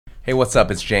Hey, what's up?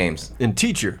 It's James. And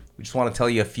teacher. We just want to tell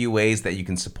you a few ways that you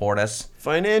can support us.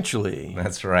 Financially.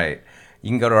 That's right. You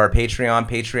can go to our Patreon,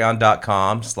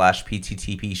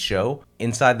 patreon.com/PTTP show.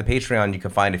 Inside the Patreon, you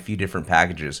can find a few different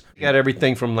packages. You got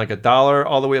everything from like $1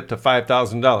 all the way up to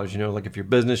 $5,000. You know, like if you're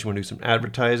business, you want to do some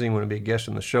advertising, you want to be a guest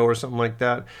on the show or something like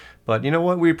that. But you know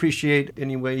what? We appreciate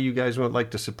any way you guys would like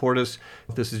to support us.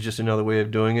 This is just another way of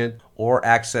doing it. Or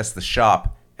access the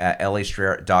shop at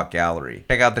lastrayart.gallery.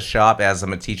 Check out the shop. It has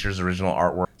some of Teacher's original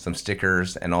artwork, some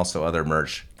stickers, and also other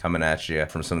merch coming at you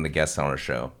from some of the guests on our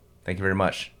show. Thank you very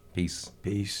much. Peace.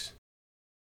 Peace.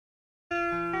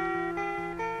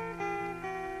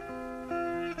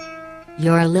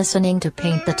 You're listening to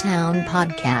Paint the Town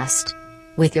podcast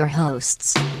with your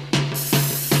hosts,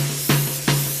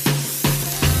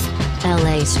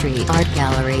 LA Street Art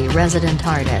Gallery resident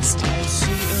artist,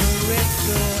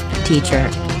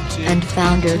 teacher, and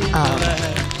founder of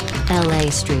LA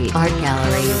Street Art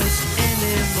Gallery,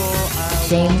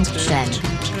 James Shen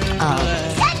of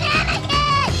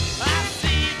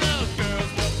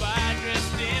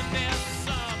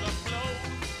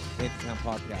Paint the Town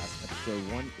podcast, episode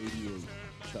 188.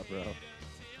 What's up, bro?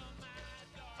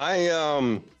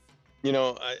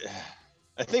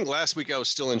 I think last week I was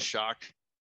still in shock,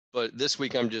 but this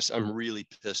week I'm really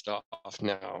pissed off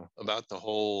now about the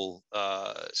whole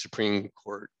Supreme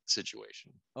Court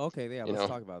situation. Okay, yeah, You let's know?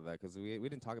 talk about that because we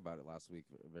didn't talk about it last week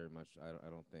very much. I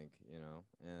don't think,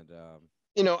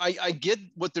 and I get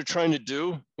what they're trying to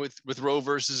do with Roe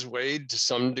versus Wade to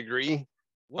some degree.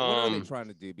 what are they Um, trying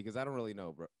to do? Because I don't really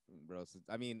know, bro.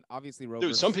 I mean, obviously, Roe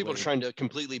Dude, some versus people are Wade- trying to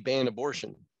completely ban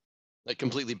abortion, like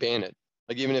completely ban it.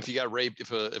 Like even if you got raped,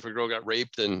 if a girl got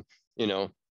raped, then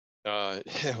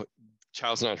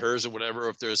child's not hers or whatever.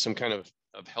 If there's some kind of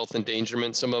health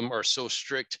endangerment, some of them are so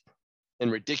strict and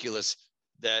ridiculous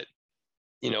that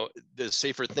the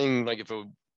safer thing, like if a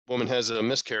woman has a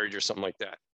miscarriage or something like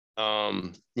that,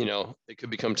 it could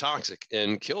become toxic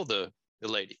and kill the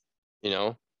lady.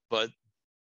 But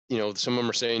some of them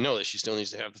are saying no, that she still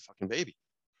needs to have the fucking baby.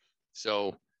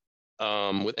 So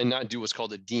and not do what's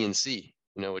called a DNC,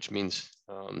 which means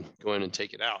go in and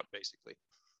take it out, basically,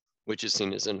 which is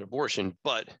seen as an abortion.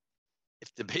 But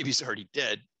if the baby's already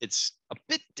dead, it's a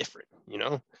bit different,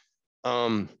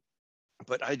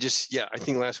 But I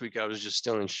think last week I was just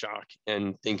still in shock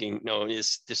and thinking, no,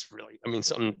 is this really? I mean,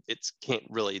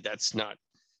 that's not,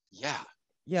 yeah.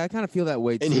 yeah, I kind of feel that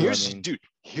way too. And I mean,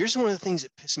 here's one of the things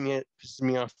that pisses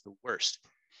me off the worst.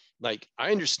 Like,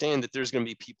 I understand that there's going to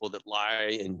be people that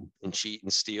lie and cheat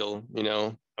and steal,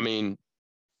 I mean,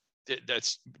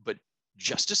 but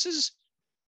justices,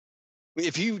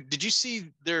 did you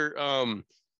see their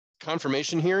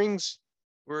confirmation hearings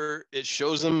where it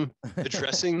shows them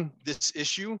addressing this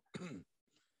issue?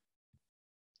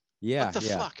 yeah, What the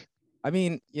yeah. fuck? I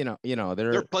mean, They're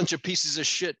they're a bunch of pieces of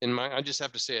shit. I just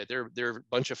have to say it. They're a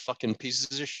bunch of fucking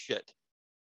pieces of shit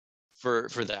for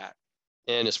that.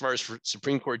 And as far as for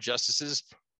Supreme Court justices,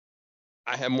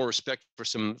 I have more respect for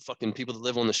some fucking people that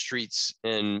live on the streets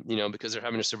and, because they're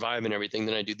having to survive and everything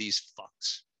than I do these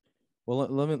fucks. well.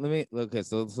 Let me. Okay,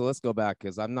 so let's go back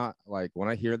because I'm not like when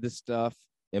I hear this stuff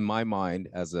in my mind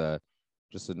as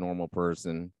just a normal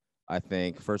person. I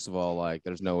think first of all, like,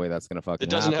 there's no way that's gonna fucking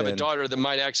That doesn't have a happen. daughter that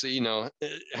might actually,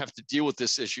 have to deal with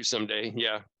this issue someday.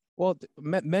 Yeah. Well,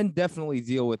 men definitely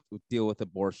deal with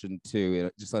abortion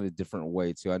too, just on a different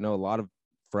way too. I know a lot of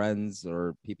friends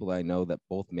or people that I know that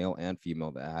both male and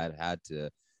female that had to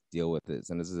deal with this,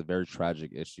 and this is a very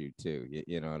tragic issue too.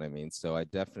 You know what I mean? So I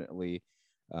definitely,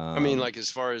 I mean, like,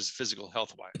 as far as physical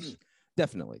health wise,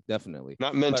 definitely,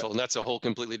 not mental, and that's a whole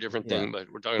completely different Yeah. thing. But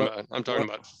I'm talking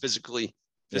about physically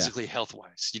health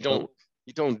wise. You don't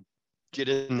get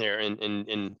in there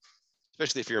and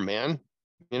especially if you're a man,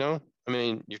 I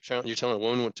mean, you're telling a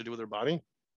woman what to do with her body.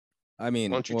 I mean,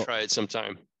 Why don't you try it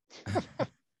sometime?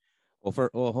 Well,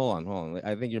 hold on.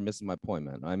 I think you're missing my point,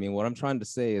 man. I mean, what I'm trying to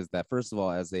say is that first of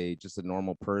all, as just a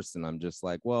normal person, I'm just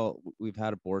like, well, we've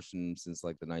had abortion since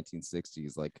like the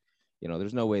 1960s. Like,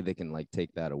 there's no way they can like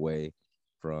take that away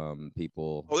from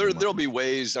people. Well, there'll be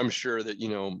ways, I'm sure, that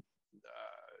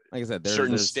Like I said,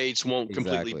 certain there's states won't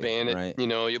completely exactly, ban it. right?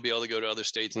 You'll be able to go to other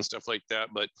states and stuff like that.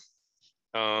 But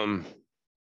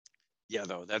yeah,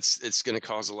 though, it's going to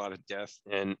cause a lot of death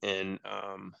and a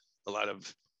lot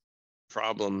of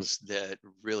problems that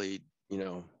really,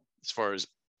 as far as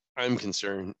I'm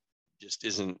concerned, just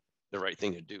isn't the right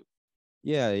thing to do.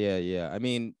 Yeah. I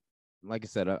mean, like I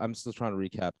said, I'm still trying to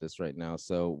recap this right now.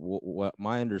 So what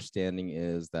my understanding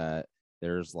is that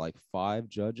there's like 5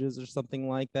 judges or something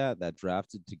like that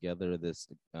drafted together this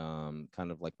kind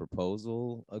of like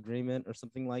proposal agreement or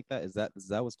something like that. Is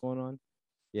that what's going on?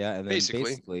 Yeah, and then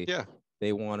basically Yeah.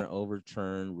 they want to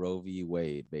overturn Roe v.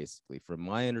 Wade. Basically, from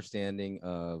my understanding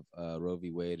of Roe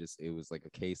v. Wade, it was like a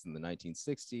case in the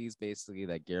 1960s, basically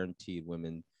that guaranteed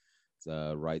women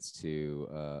rights to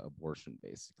abortion,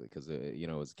 basically, because you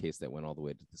know, it was a case that went all the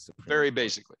way to the Supreme Very Court.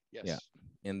 basically, yes. Yeah,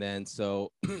 and then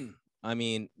so, I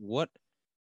mean,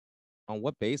 on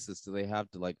what basis do they have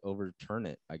to like overturn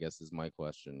it? I guess is my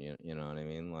question. You know what I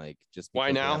mean? Like just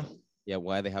Why because now? yeah,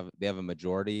 why they have a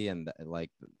majority and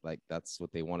like that's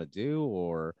what they want to do,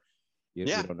 or you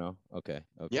Yeah. don't know? Okay,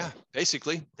 Yeah,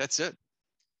 basically, that's it.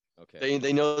 okay.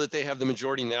 They know that they have the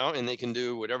majority now, and they can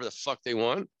do whatever the fuck they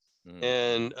want. Mhm.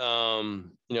 And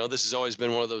you know, this has always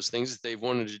been one of those things that they've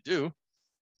wanted to do.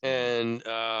 And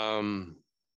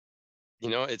you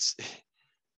know, it's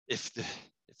if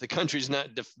the country's not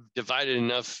divided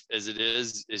enough as it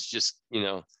is, it's just, you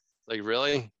know, like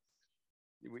really.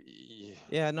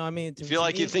 Yeah, no, I mean, You feel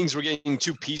like things were getting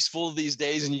too peaceful these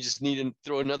days, and you just need to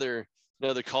throw another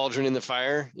cauldron in the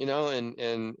fire, you know,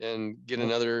 and get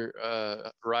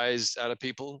another rise out of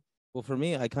people. well, for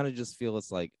me, I kind of just feel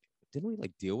it's like, didn't we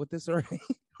like deal with this already?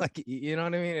 Like, you know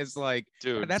what I mean? It's like,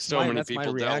 Dude, that's so many my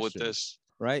people reaction, dealt with this.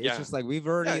 right? It's Yeah. just like we've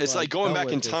already. Yeah, it's like going dealt back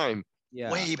with in this. time.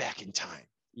 Yeah, Way back in time.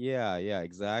 yeah,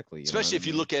 exactly. Especially if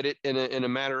you look at it in a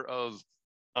matter of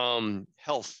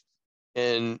health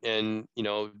and you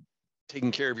know,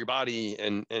 taking care of your body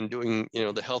and doing, you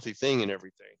know, the healthy thing and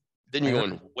everything. Then you're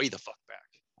going way the fuck back.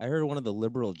 I heard one of the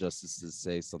liberal justices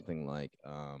say something like,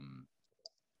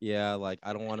 yeah, like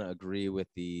I don't want to agree with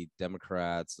the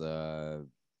Democrats'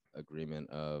 agreement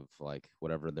of like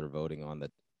whatever they're voting on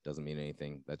that doesn't mean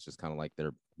anything. That's just kind of like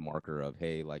their marker of,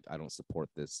 hey, like I don't support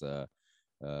this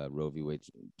Roe v. Wade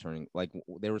turning. Like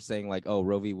they were saying, like, oh,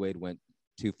 Roe v. Wade went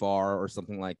too far or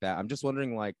something like that. I'm just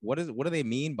wondering, like, what do they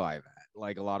mean by that?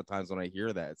 Like a lot of times when I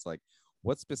hear that, it's like,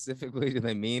 what specifically do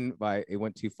they mean by it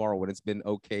went too far when it's been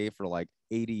okay for like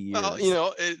 80 years? Well, you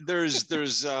know, there's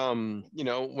you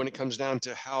know, when it comes down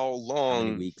to how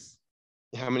long,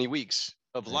 how many weeks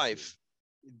of life,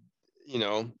 you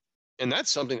know, and that's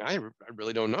something I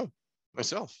really don't know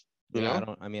myself. You know, I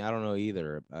don't know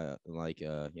either.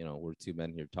 You know, we're two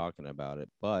men here talking about it,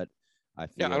 but I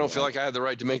feel I don't feel like I have the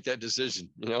right to make that decision.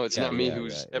 You know, it's not me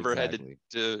who's ever had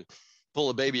to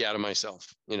pull a baby out of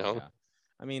myself, you know. Yeah.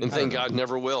 I mean, and thank God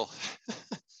never will.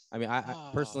 I mean, I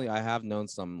personally, I have known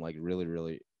some like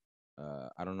really,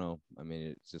 I don't know. I mean,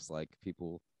 it's just like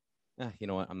people, you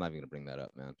know what? I'm not even gonna bring that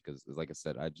up, man, because like I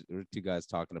said, there were two guys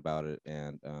talking about it,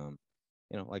 and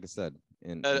you know, like I said,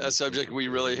 in a subject we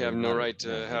really have no right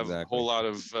to have a whole lot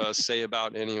of say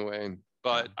about anyway.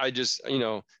 But I just, you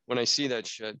know, when I see that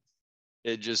shit,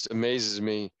 it just amazes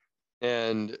me.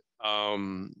 And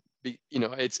you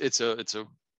know, it's a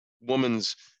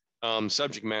woman's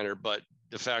subject matter, but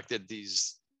the fact that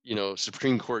these, you know,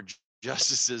 Supreme Court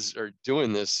justices are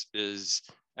doing this is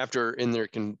after in their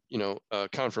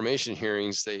confirmation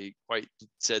hearings, they quite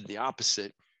said the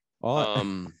opposite. All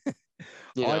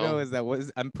I know is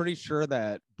that I'm pretty sure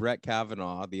that Brett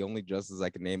Kavanaugh, the only justice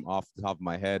I can name off the top of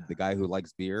my head, the guy who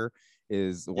likes beer,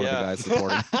 is one of the guys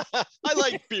supporting. I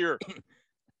like beer.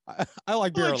 I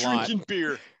like beer a lot. Drinking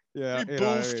beer. Yeah, we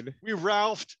boofed. We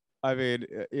ralphed. I mean,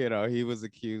 you know, he was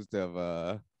accused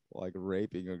of like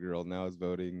raping a girl. Now is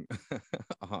voting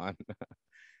on.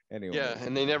 Anyway. Yeah,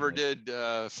 and they never did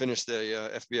finish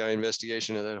the FBI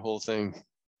investigation of that whole thing.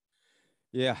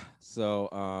 Yeah.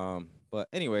 So, but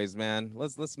anyways, man,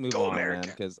 let's move on, man,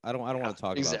 because I don't want to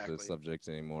talk about this subject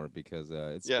anymore because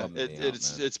it's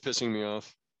it's pissing me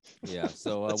off. Yeah.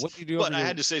 So what you do? But I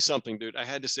had to say something, dude. I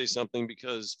had to say something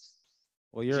because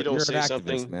you're an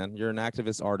activist, man. You're an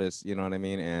activist artist. You know what I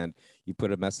mean? And you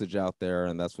put a message out there,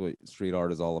 and that's what street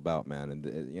art is all about, man.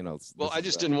 And you know, well, I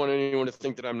just didn't want anyone to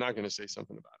think that I'm not going to say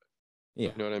something about it.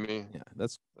 Yeah. You know what I mean? Yeah.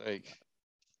 That's like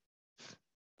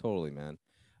totally, man.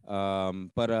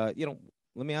 But you know,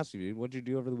 let me ask you, dude, what'd you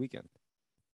do over the weekend?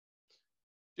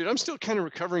 Dude, I'm still kind of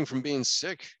recovering from being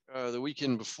sick the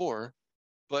weekend before,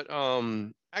 but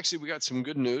actually we got some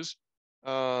good news.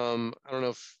 I don't know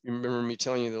if you remember me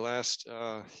telling you the last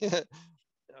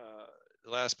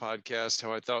last podcast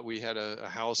how I thought we had a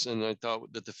house and I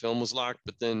thought that the film was locked,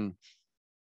 but then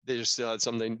they just still had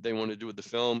something they wanted to do with the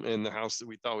film, and the house that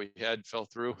we thought we had fell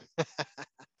through.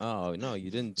 Oh no, you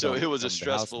didn't. So it was a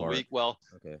stressful week. Well,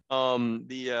 okay.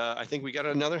 I think we got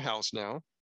another house now,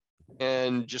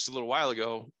 and just a little while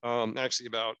ago, actually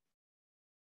about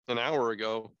an hour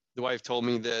ago, the wife told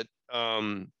me that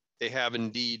they have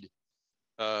indeed,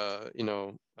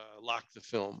 locked the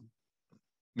film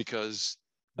because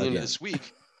the end of this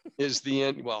week is the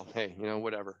end. Well, hey, you know,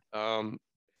 whatever. The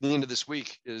end of this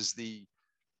week is the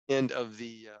end of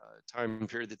the time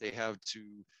period that they have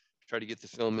to try to get the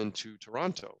film into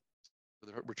Toronto.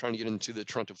 We're trying to get into the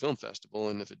Toronto Film Festival,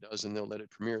 and if it does, then they'll let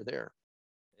it premiere there.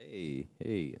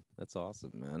 Hey, that's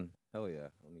awesome, man. Hell yeah.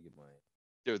 Let me get my.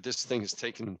 Dude, this thing has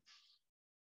taken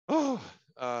so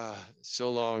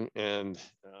long, and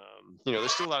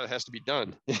there's still a lot that has to be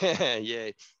done.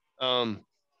 Yay.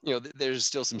 There's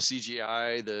still some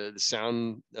CGI, the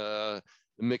sound, the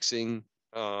mixing.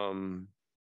 So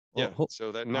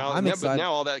that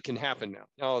now all that can happen now.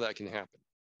 All that can happen.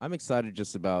 I'm excited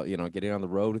just about, getting on the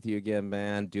road with you again,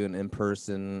 man, doing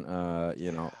in-person,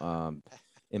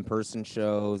 in-person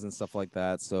shows and stuff like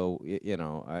that. So,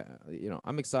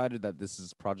 I'm excited that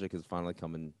this project is finally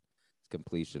coming to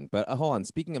completion. But hold on,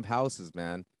 speaking of houses,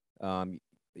 man,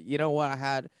 you know what? I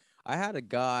had a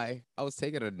guy, I was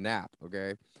taking a nap,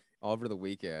 okay, over the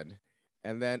weekend,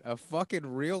 and then a fucking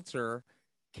realtor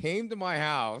came to my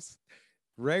house,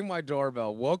 rang my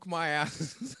doorbell, woke my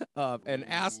ass up, and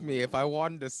asked me if I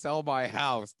wanted to sell my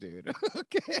house, dude.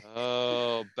 Okay.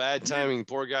 Oh, bad timing,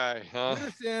 poor guy, huh? You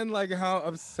understand like how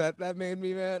upset that made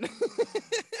me, man?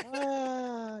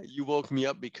 You woke me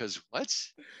up because what?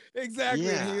 Exactly.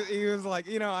 Yeah. He was like,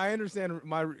 I understand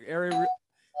my area.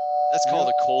 That's called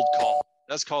a cold call.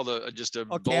 That's called just a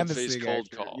bold-faced cold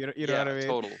actually. call. You know what I mean?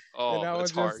 Total. Oh, it's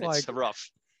hard. Like, it's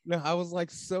rough. No, I was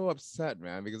like so upset,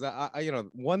 man, because I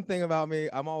one thing about me,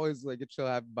 I'm always like a chill,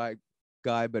 happy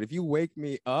guy, but if you wake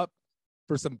me up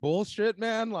for some bullshit,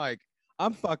 man, like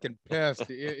I'm fucking pissed.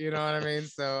 You know what I mean?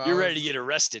 So you're ready to get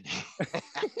arrested.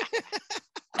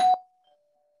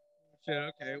 Shit.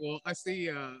 Okay. Well, I see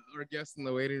our guest in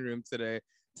the waiting room today.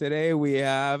 Today we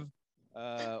have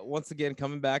once again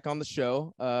coming back on the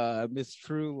show, Miss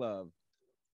True Love.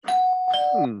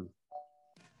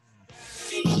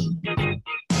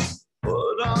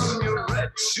 Put on your red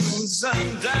shoes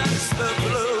and dance the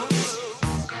blues.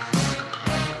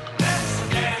 Let's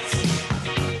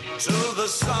dance to the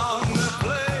song they're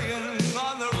playing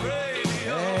on the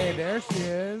radio. Hey, there she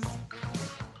is.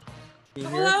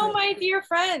 Hello, my dear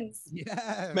friends.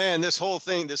 Yeah. Man, this whole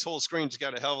screen's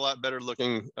got a hell of a lot better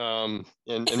looking and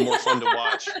more fun to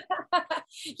watch.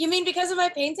 You mean because of my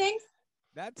paintings?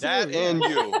 And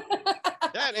you.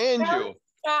 That and you.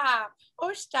 Stop.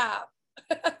 Oh, stop.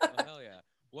 Oh, hell yeah.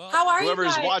 Well, how are whoever you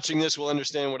is guys? watching this will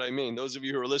understand what I mean. Those of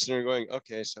you who are listening are going,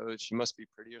 okay, so she must be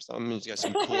pretty or something. She's got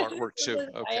some cool artwork too.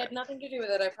 Okay. I had nothing to do with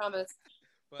it, I promise.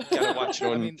 You gotta watch it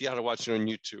on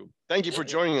YouTube. Thank you for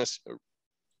joining us.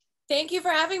 Thank you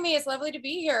for having me. It's lovely to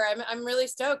be here. I'm really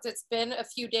stoked. It's been a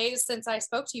few days since I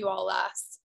spoke to you all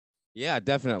last. Yeah,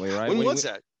 definitely. Right. When was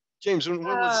that? James,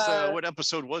 what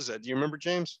episode was that? Do you remember,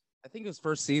 James? I think it was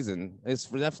first season. It's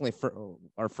definitely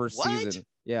our first season.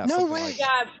 Yeah. No way. Yeah,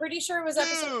 I'm pretty sure it was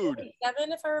episode 47,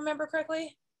 if I remember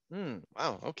correctly.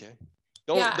 Wow. Okay.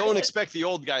 Don't expect the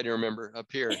old guy to remember up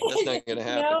here. That's not going to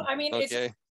happen. No, I mean,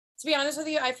 okay. To be honest with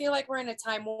you, I feel like we're in a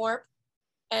time warp,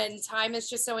 and time is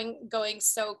just going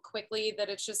so quickly that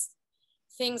it's just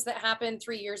things that happened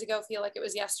 3 years ago feel like it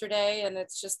was yesterday, and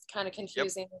it's just kind of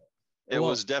confusing. Yep. It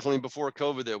was definitely before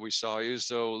COVID that we saw you.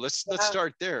 So let's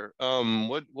start there.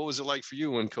 What was it like for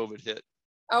you when COVID hit?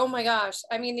 Oh my gosh.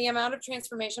 I mean, the amount of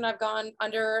transformation I've gone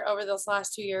under over those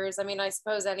last 2 years. I mean, I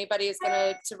suppose anybody is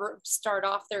going to start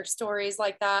off their stories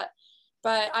like that.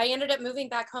 But I ended up moving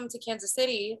back home to Kansas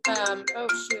City. Oh,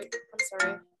 shoot. I'm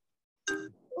sorry.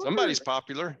 Somebody's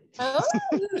popular. Oh.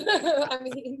 I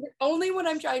mean, only when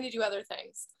I'm trying to do other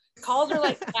things. Calls are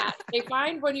like cats. They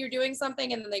find when you're doing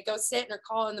something and then they go sit in or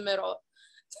call in the middle.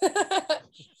 What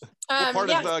part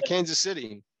of Kansas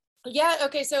City? Yeah.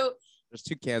 Okay. So there's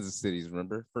two Kansas cities,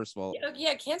 remember? First of all.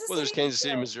 Yeah, Kansas City. Well, there's Kansas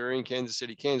City, Missouri, and Kansas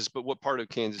City, Kansas. But what part of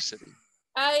Kansas City?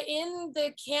 In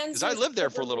the Kansas. Because I lived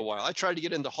there for a little while. I tried to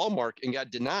get into Hallmark and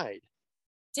got denied.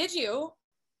 Did you?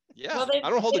 Yeah, well, I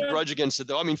don't hold a grudge against it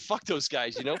though. I mean, fuck those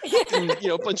guys, a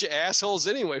bunch of assholes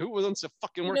anyway. Who wants to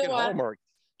fucking work at Hallmark?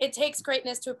 It takes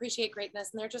greatness to appreciate greatness,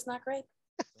 and they're just not great.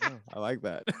 Oh, I like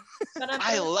that.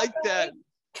 I like that.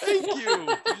 Thank you.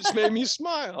 You just made me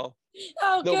smile.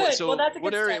 Oh, no, good. So well, that's a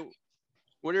good area? step.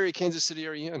 What area of Kansas City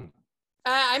are you in?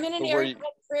 I'm in an area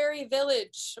called Prairie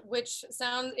Village, which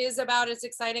is about as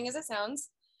exciting as it sounds.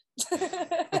 You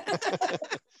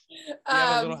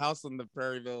have a little house in the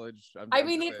Prairie Village. I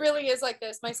mean, it really is like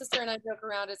this. My sister and I joke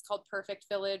around. It's called Perfect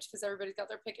Village because everybody's got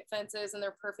their picket fences and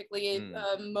their perfectly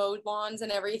mowed lawns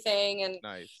and everything. And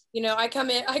nice. I come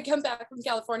back from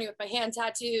California with my hand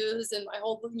tattoos and my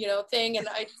whole thing, and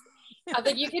I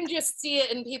think you can just see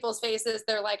it in people's faces.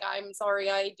 They're like, "I'm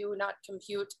sorry, I do not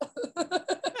compute."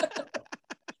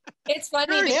 It's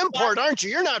funny. You're an import, aren't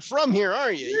you? You're not from here,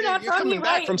 are you? You're not coming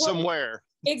back right. from somewhere.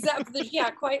 Exactly. Yeah,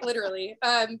 quite literally.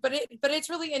 But it's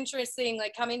really interesting,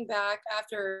 like coming back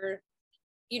after,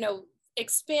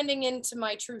 expanding into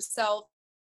my true self,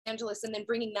 Angeles, and then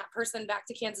bringing that person back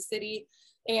to Kansas City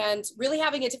and really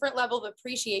having a different level of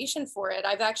appreciation for it.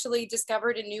 I've actually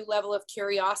discovered a new level of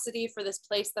curiosity for this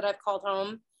place that I've called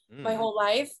home my whole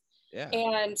life. Yeah.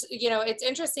 And, it's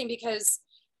interesting because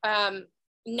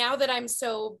now that I'm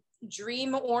so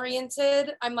dream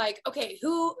oriented, I'm like, okay,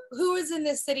 who is in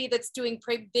this city that's doing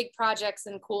big projects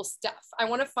and cool stuff? I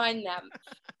want to find them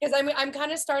because I'm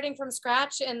kind of starting from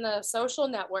scratch in the social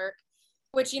network,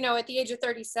 which, at the age of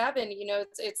 37,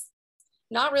 it's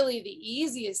not really the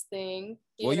easiest thing.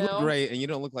 Well, you look great, and you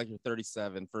don't look like you're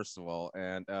 37, first of all.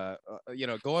 And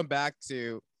going back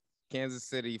to Kansas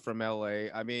City from LA,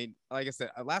 I mean, like I said,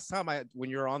 last time when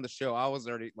you were on the show, I was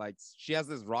already like, she has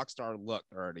this rock star look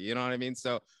already. You know what I mean?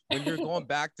 So when you're going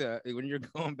back to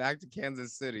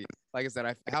Kansas City, like I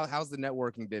said, how's the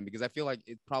networking been? Because I feel like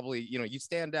it probably, you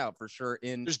stand out for sure.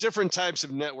 There's different types of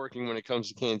networking when it comes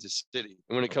to Kansas City,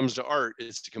 and when it comes to art,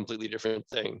 it's a completely different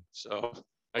thing. So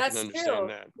I can understand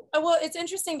that. Well, it's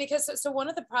interesting because so one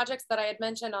of the projects that I had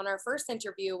mentioned on our first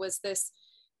interview was this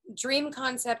dream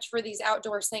concept for these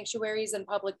outdoor sanctuaries and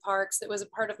public parks. It was a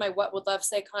part of my What Would Love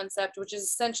Say concept, which is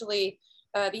essentially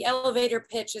the elevator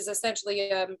pitch is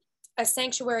essentially a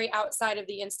sanctuary outside of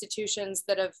the institutions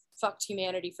that have fucked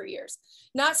humanity for years.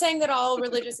 Not saying that all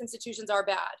religious institutions are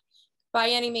bad by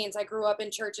any means. I grew up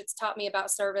in church. It's taught me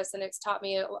about service, and it's taught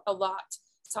me a lot.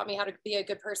 It's taught me how to be a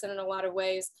good person in a lot of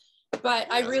ways.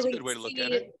 But I really, that's a good way to look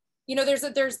at it.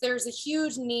 There's a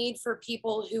huge need for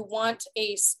people who want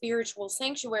a spiritual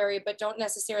sanctuary, but don't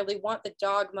necessarily want the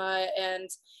dogma and,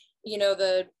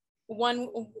 the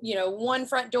one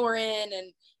front door in,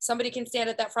 and somebody can stand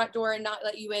at that front door and not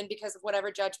let you in because of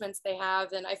whatever judgments they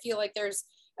have. And I feel like there's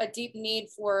a deep need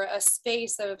for a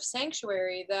space of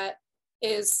sanctuary that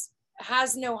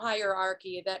has no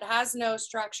hierarchy, that has no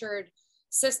structured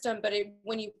system, but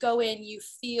when you go in, you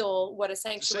feel what a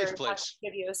sanctuary has to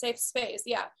give you, a safe space.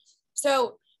 Yeah.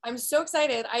 So I'm so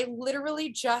excited. I literally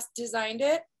just designed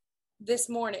it this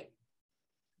morning.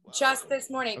 Wow. Just this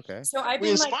morning. Okay. So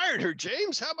we inspired her,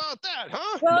 James. How about that,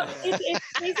 huh? Well, it's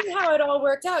crazy how it all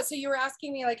worked out. So you were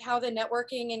asking me like how the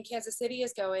networking in Kansas City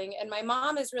is going. And my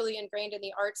mom is really ingrained in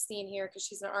the art scene here because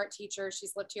she's an art teacher.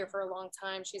 She's lived here for a long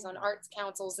time. She's on arts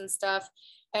councils and stuff.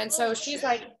 And so she's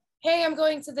like, hey, I'm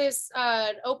going to this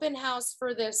open house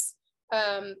for this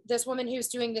woman who's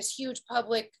doing this huge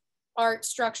public art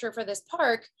structure for this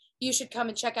park. You should come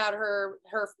and check out her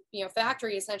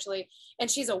factory essentially. And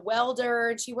she's a welder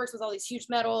and she works with all these huge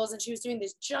metals, and she was doing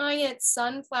this giant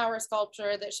sunflower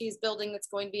sculpture that she's building that's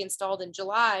going to be installed in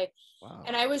July. Wow.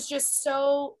 And I was just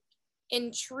so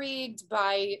intrigued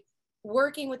by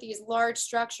working with these large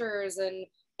structures and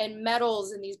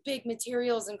metals and these big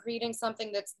materials and creating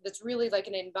something that's really like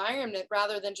an environment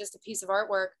rather than just a piece of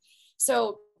artwork.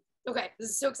 So, okay, this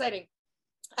is so exciting.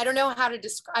 I don't know how to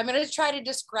describe, I'm going to try to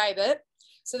describe it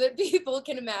so that people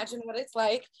can imagine what it's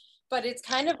like, but it's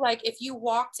kind of like if you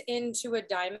walked into a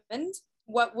diamond,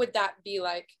 what would that be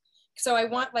like? So I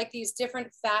want like these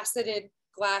different faceted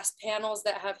glass panels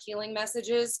that have healing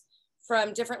messages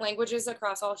from different languages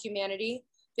across all humanity,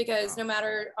 because no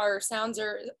matter our sounds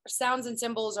and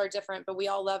symbols are different, but we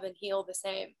all love and heal the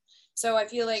same. So I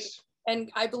feel like,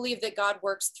 and I believe that God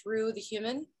works through the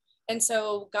human. And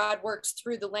so God works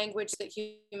through the language that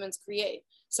humans create.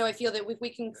 So I feel that if we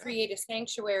can create a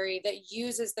sanctuary that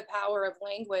uses the power of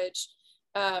language,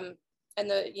 and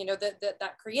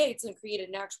that creates and create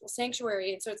an actual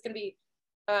sanctuary. And so it's going to be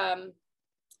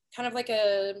kind of like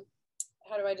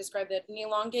how do I describe that? An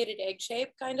elongated egg shape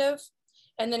kind of.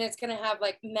 And then it's going to have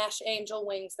like mesh angel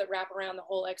wings that wrap around the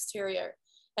whole exterior.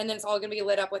 And then it's all going to be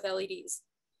lit up with LEDs.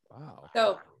 Wow.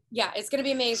 So yeah, it's going to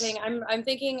be amazing. I'm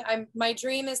thinking my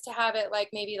dream is to have it like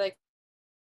maybe like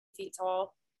feet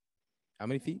tall. How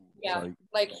many feet? Yeah. Sorry.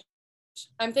 Like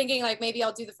I'm thinking like maybe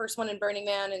I'll do the first one in Burning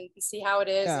Man and see how it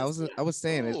is. Yeah, I was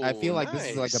saying, ooh, I feel like nice.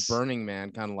 This is like a Burning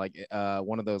Man, kind of like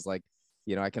one of those, like,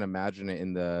 I can imagine it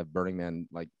in the Burning Man,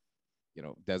 like,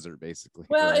 desert basically.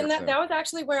 Well, right? And that was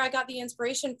actually where I got the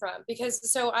inspiration from, because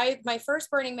my first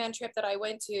Burning Man trip that I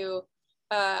went to,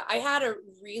 I had a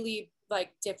really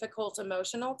like difficult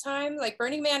emotional time. Like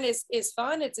Burning Man is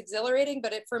fun, it's exhilarating,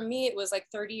 but for me it was like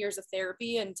 30 years of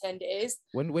therapy in 10 days.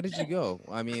 When did you go?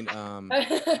 I mean, I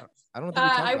don't think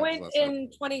I went in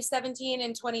 2017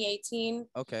 and 2018.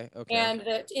 Okay. And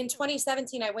in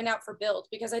 2017 I went out for Build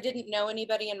because I didn't know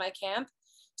anybody in my camp.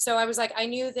 So I was like, I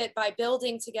knew that by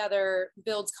building together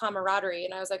builds camaraderie.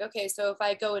 And I was like, okay, so if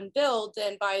I go and build,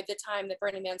 then by the time that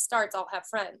Burning Man starts, I'll have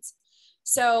friends.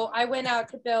 So I went out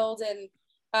to Build, and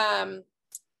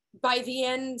By the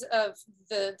end of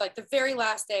the very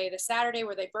last day, the Saturday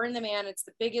where they burn the man, it's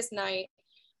the biggest night.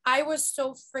 I was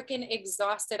so freaking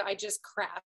exhausted. I just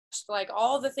crashed. Like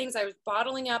all the things I was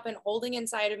bottling up and holding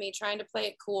inside of me, trying to play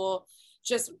it cool,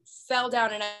 just fell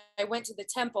down. And I went to the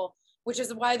temple, which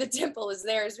is why the temple is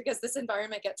there, is because this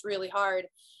environment gets really hard.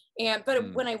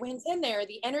 But when I went in there,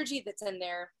 the energy that's in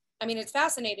there, I mean, it's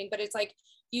fascinating, but it's like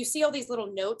you see all these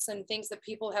little notes and things that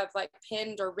people have like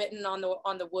pinned or written on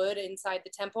the wood inside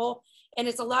the temple. And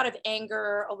it's a lot of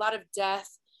anger, a lot of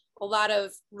death, a lot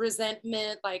of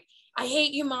resentment. Like, I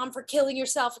hate you, Mom, for killing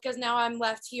yourself because now I'm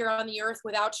left here on the earth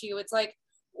without you. It's like,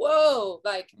 whoa,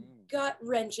 like gut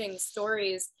wrenching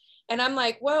stories. And I'm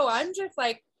like, whoa, I'm just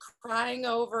like crying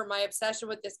over my obsession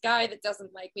with this guy that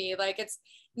doesn't like me. Like, it's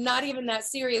not even that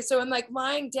serious. So I'm like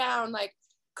lying down, like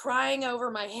crying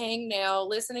over my hangnail,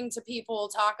 listening to people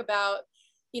talk about,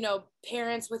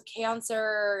 parents with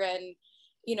cancer and,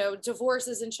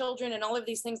 divorces and children and all of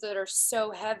these things that are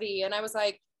so heavy. And I was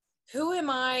like, who am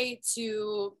I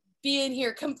to be in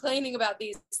here complaining about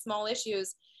these small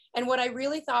issues? And what I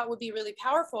really thought would be really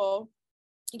powerful,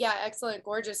 yeah, excellent,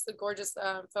 gorgeous, the gorgeous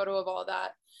photo of all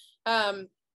that.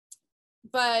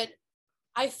 But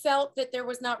I felt that there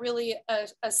was not really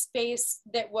a space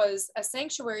that was a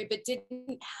sanctuary, but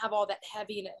didn't have all that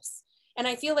heaviness. And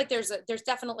I feel like there's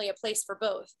definitely a place for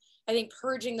both. I think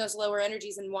purging those lower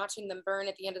energies and watching them burn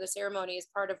at the end of the ceremony is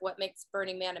part of what makes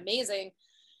Burning Man amazing.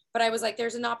 But I was like,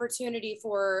 there's an opportunity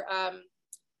for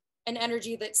an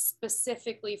energy that's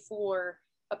specifically for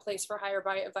a place for higher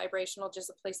vibrational, just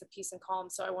a place of peace and calm.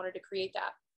 So I wanted to create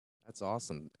that. That's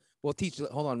awesome. Well,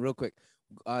 hold on real quick.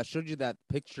 I showed you that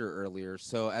picture earlier.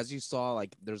 So as you saw,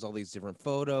 like there's all these different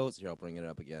photos. Here, I'll bring it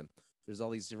up again. There's all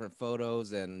these different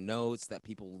photos and notes that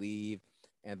people leave.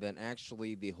 And then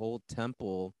actually the whole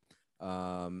temple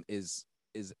is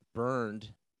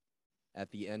burned at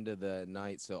the end of the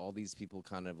night. So all these people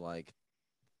kind of like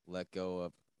let go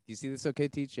of. Do you see this okay,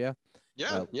 Teach? Yeah.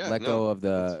 Yeah. Let go of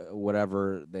the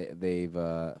whatever they've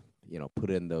put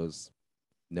in those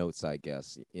notes, I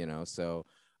guess. So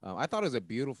I thought it was a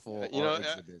beautiful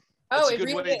exhibit. That's a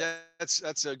good way.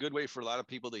 That's a good way for a lot of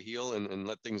people to heal and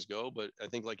let things go. But I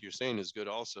think, like you're saying, is good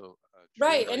also.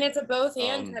 Right, and it's a both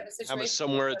and type of situation. Have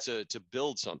somewhere to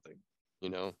build something,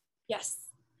 Yes.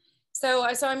 So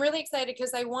I'm really excited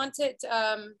because I want it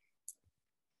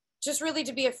just really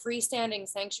to be a freestanding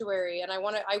sanctuary, and I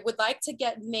would like to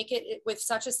make it with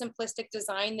such a simplistic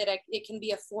design that it can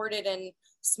be afforded in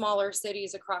smaller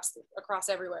cities across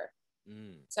everywhere.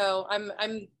 So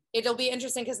it'll be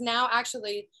interesting because now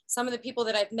actually some of the people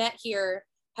that I've met here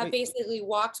have basically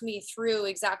walked me through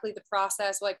exactly the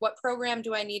process. Like, what program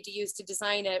do I need to use to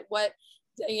design it? What,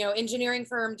 engineering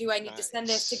firm do I need to send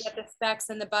this to get the specs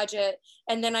and the budget?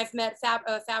 And then I've met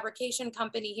a fabrication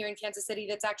company here in Kansas City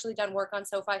that's actually done work on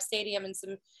SoFi Stadium and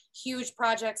some huge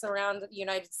projects around the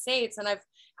United States. And I've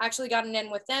actually gotten in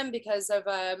with them because of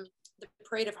the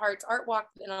Parade of Hearts Art Walk.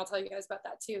 And I'll tell you guys about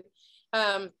that too.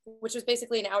 Which was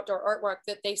basically an outdoor art walk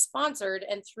that they sponsored.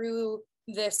 And through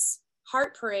this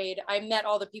heart parade, I met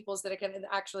all the peoples that can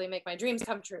actually make my dreams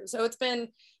come true. So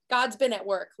God's been at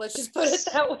work. Let's just put it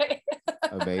that way.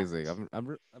 Amazing.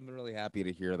 I'm really happy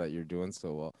to hear that you're doing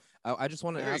so well. I just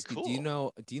want to ask you, do you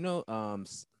know,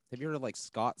 have you heard of like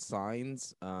Scott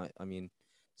Signs?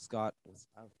 Scott,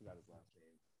 I forgot his last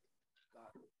name.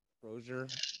 Scott Crozier.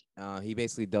 He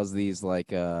basically does these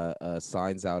like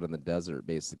signs out in the desert,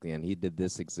 basically, and he did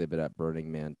this exhibit at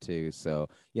Burning Man too. So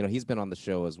he's been on the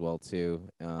show as well too.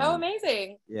 Oh,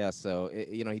 amazing! Yeah, so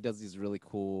he does these really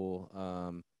cool,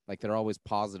 like they're always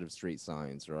positive street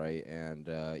signs, right? And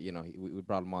we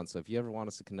brought him on. So if you ever want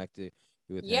us to connect it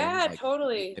with him,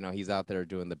 totally. He's out there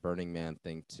doing the Burning Man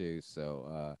thing too.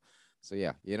 So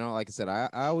yeah, like I said, I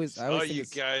always you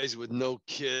guys with no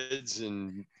kids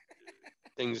and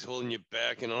things holding you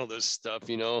back and all this stuff,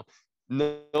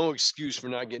 no excuse for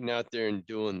not getting out there and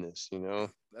doing this,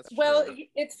 That's well true.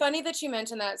 It's funny that you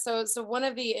mentioned that. So one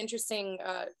of the interesting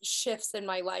shifts in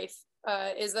my life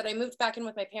is that I moved back in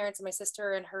with my parents, and my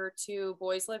sister and her two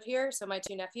boys live here, so my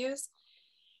two nephews.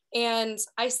 And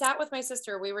I sat with my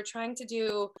sister. We were trying to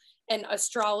do an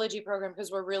astrology program because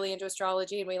we're really into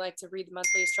astrology and we like to read the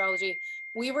monthly astrology.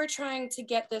 We were trying to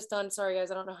get this done. Sorry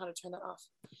guys, I don't know how to turn that off.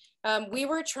 We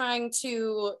were trying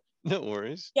to no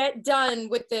worries get done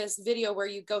with this video where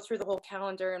you go through the whole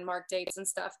calendar and mark dates and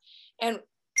stuff, and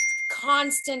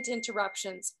constant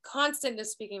interruptions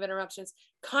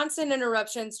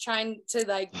trying to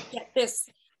like get this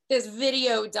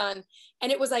video done.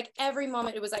 And it was like every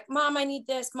moment it was like, Mom, I need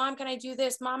this. Mom, can I do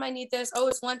this? Mom, I need this. Oh,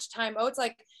 it's lunchtime. Oh, it's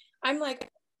like, I'm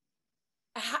like,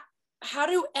 how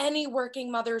do any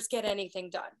working mothers get anything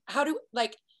done? How do,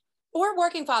 like, or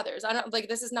working fathers, I don't, like,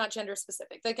 this is not gender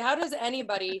specific. Like, how does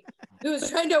anybody who's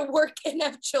trying to work and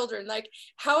have children, like,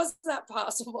 how is that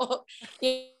possible?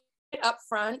 Up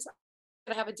front,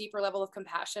 I have a deeper level of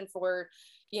compassion for,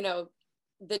 you know,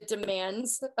 the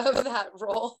demands of that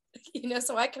role, you know,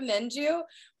 so I commend you,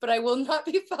 but I will not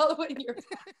be following your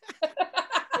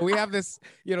We have this,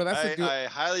 you know, that's I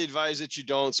highly advise that you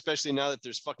don't, especially now that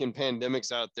there's fucking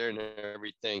pandemics out there and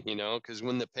everything, you know, because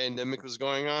when the pandemic was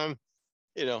going on,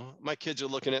 you know, my kids are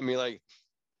looking at me like,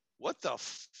 what the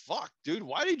fuck, dude?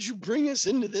 Why did you bring us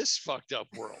into this fucked up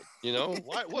world? You know,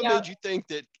 what Yeah. made you think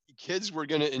that kids were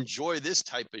going to enjoy this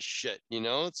type of shit? You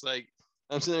know, it's like,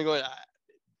 I'm sitting there going,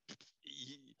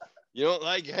 you don't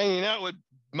like hanging out with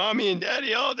mommy and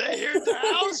daddy all day here at the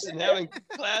house and having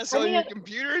class on your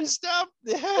computer and stuff?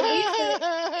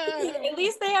 At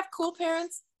least they have cool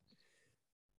parents.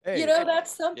 Hey, You know,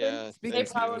 that's something. Yeah, They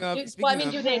probably do. Well, I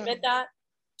mean, do they admit that?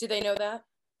 Do they know that?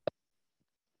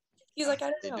 He's like,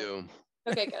 I don't they know. do.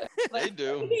 Okay, good. They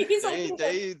do. He's like,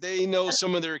 They know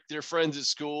some of their friends at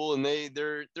school, and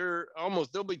they're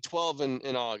almost, they'll be 12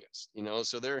 in August, you know,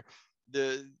 so they're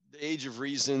the age of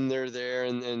reason. They're there,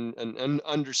 and an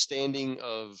understanding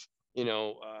of, you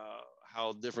know,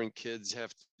 how different kids have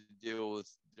to deal with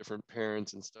different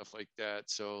parents and stuff like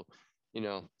that. So, you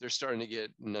know, they're starting to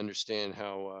get and understand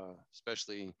how,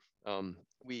 especially,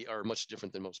 we are much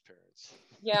different than most parents.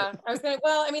 yeah, I was gonna,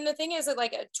 well, I mean, the thing is that,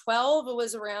 like, at 12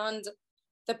 was around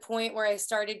the point where I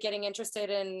started getting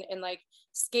interested in like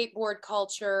skateboard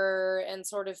culture and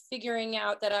sort of figuring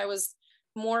out that I was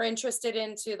more interested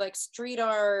into like street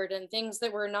art and things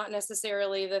that were not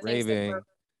necessarily the things that raving. were,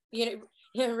 you know,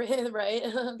 yeah, right.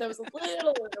 That was a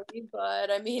little early,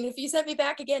 but I mean, if you sent me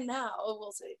back again now,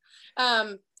 we'll see.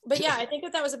 But yeah, I think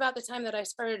that was about the time that I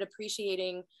started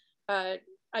appreciating, I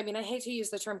mean, I hate to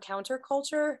use the term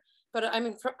counterculture, but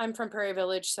I'm from Prairie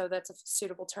Village, so that's a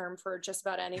suitable term for just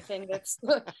about anything that's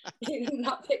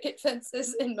not picket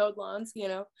fences and mowed lawns, you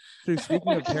know. So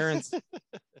speaking of parents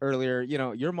earlier, you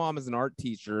know, your mom is an art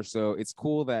teacher, so it's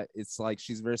cool that it's like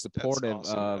she's very supportive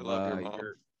awesome. I of love your mom.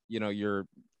 your, you know, your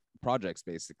projects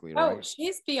basically, Oh, right?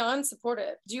 she's beyond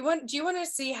supportive. Do you want to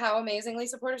see how amazingly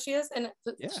supportive she is? And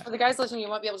Yeah. for the guys listening, you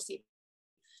won't be able to see.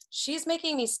 She's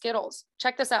making me Skittles.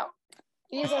 Check this out.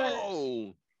 These are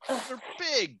Oh, those are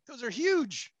big. Those are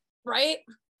huge. right.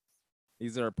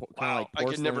 These are kind of Wow, like I could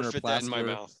porcelain never or fit that in my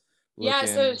plaster mouth. Yeah,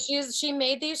 so looking. she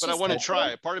made these. But I She's want to sculpted them.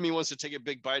 try it. Part of me wants to take a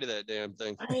big bite of that damn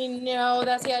thing. I know,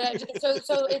 that's, yeah.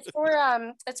 So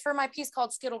it's for my piece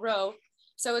called Skittle Row.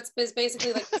 So it's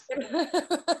basically like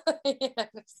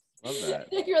yes. Love that.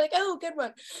 You're like, oh, good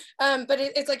one. But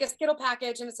it's like a Skittle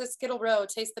package, and it says Skittle Row,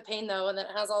 taste the pain though, and then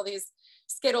it has all these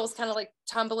Skittles kind of like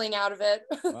tumbling out of it.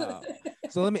 Wow.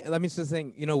 So let me just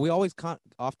think, you know, we always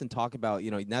often talk about,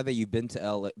 you know, now that you've been to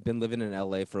LA, been living in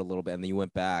LA for a little bit, and then you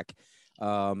went back,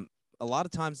 a lot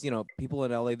of times, you know, people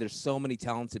in LA, there's so many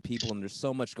talented people and there's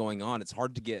so much going on. It's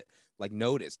hard to get like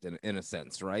noticed in a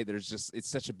sense, right? There's just, it's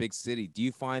such a big city. Do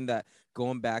you find that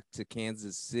going back to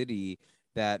Kansas City,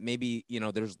 that maybe, you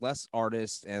know, there's less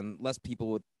artists and less people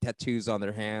with tattoos on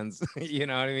their hands, you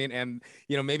know what I mean? And,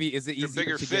 you know, maybe is it You're easier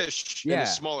bigger to fish in yeah, a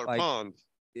smaller like, pond.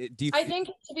 do you I think,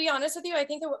 to be honest with you, I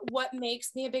think that what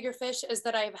makes me a bigger fish is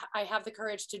that I have the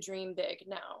courage to dream big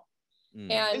now.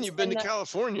 And you've been to that-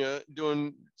 California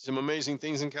doing some amazing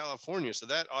things in California. So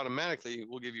that automatically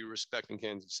will give you respect in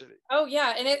Kansas City. Oh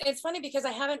yeah, and it's funny because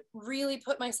I haven't really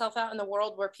put myself out in the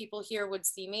world where people here would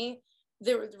see me.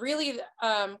 There really,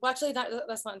 well, actually,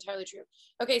 that's not entirely true.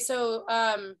 Okay, so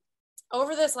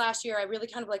over this last year, I really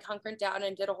kind of like hunkered down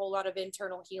and did a whole lot of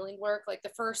internal healing work. Like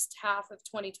the first half of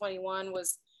 2021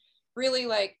 was really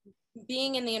like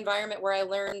being in the environment where I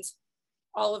learned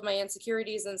all of my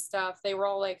insecurities and stuff. They were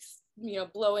all like, you know,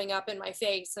 blowing up in my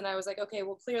face. And I was like, okay,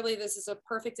 well, clearly this is a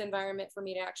perfect environment for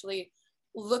me to actually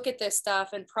look at this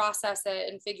stuff and process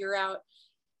it and figure out,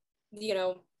 you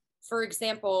know, for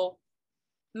example,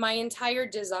 my entire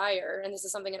desire, and this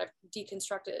is something that I've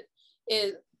deconstructed,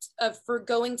 is for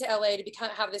going to LA to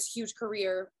have this huge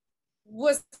career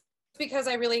was because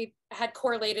I really had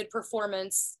correlated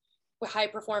performance with high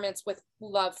performance with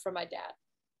love from my dad.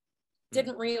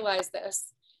 Didn't realize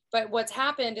this. But what's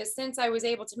happened is since I was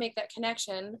able to make that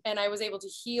connection and I was able to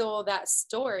heal that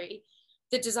story,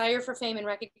 the desire for fame and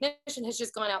recognition has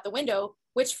just gone out the window,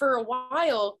 which for a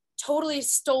while totally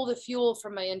stole the fuel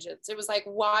from my engines. It was like,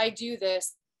 why do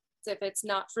this if it's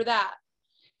not for that?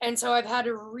 And so I've had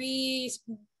to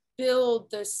rebuild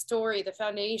the story, the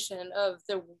foundation of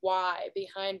the why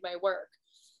behind my work.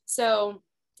 So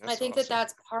I think that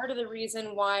that's part of the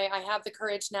reason why I have the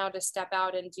courage now to step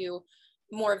out and do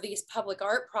more of these public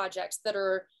art projects that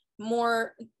are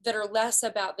less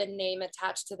about the name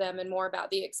attached to them and more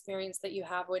about the experience that you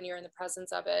have when you're in the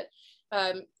presence of it.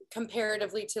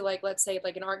 Comparatively to, like, let's say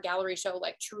like an art gallery show,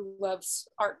 like True Love's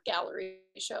art gallery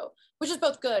show, which is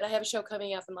both good. I have a show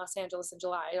coming up in Los Angeles in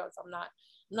July. I'm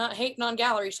not hating on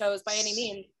gallery shows by any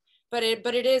means, but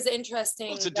it is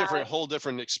interesting. Well, it's a whole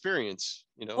different experience,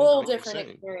 you know. Whole different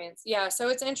experience. Yeah. So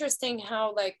it's interesting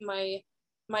how like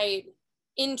my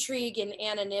intrigue and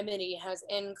anonymity has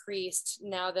increased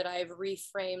now that I've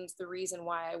reframed the reason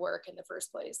why I work in the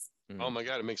first place. Oh my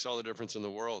God, it makes all the difference in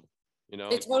the world. You know,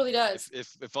 it totally does.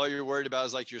 If all you're worried about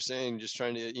is, like you're saying, just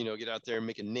trying to, you know, get out there and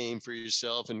make a name for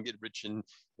yourself and get rich and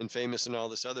famous and all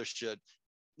this other shit,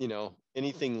 you know,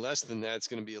 anything less than that's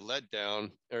going to be a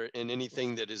letdown, and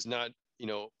anything that is not, you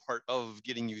know, part of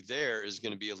getting you there is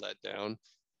going to be a letdown,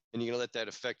 and you're going to let that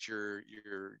affect your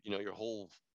you know, your whole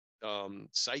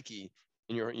psyche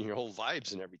and your whole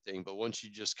vibes and everything. But once you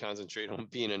just concentrate on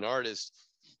being an artist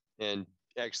and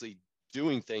actually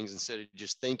doing things instead of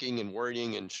just thinking and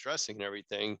worrying and stressing and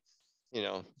everything, you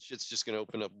know, shit's just going to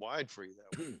open up wide for you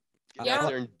that way. Get out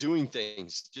there and doing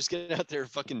things. Just get out there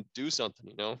and fucking do something,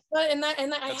 you know. But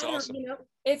that's awesome. You know,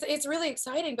 it's really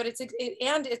exciting, but it's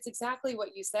exactly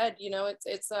what you said. You know,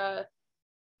 it's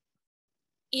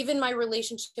even my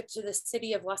relationship to the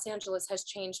city of Los Angeles has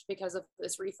changed because of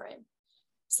this reframe.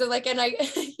 So like, and I,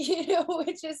 you know,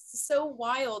 which is so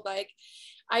wild. Like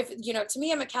you know, to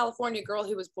me, I'm a California girl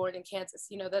who was born in Kansas,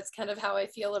 you know, that's kind of how I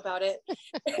feel about it.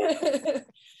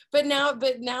 but now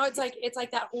it's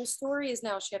like that whole story is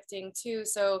now shifting too.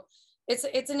 So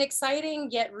it's an exciting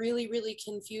yet really, really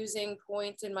confusing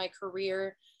point in my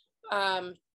career.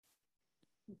 But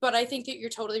I think that you're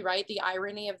totally right. The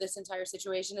irony of this entire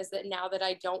situation is that now that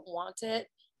I don't want it,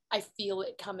 I feel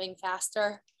it coming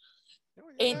faster.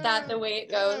 Ain't that the way it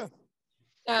goes?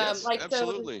 Yes, like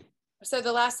absolutely. So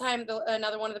the last time,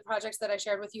 another one of the projects that I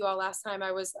shared with you all last time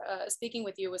I was speaking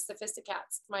with you was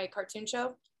Sophisticats, my cartoon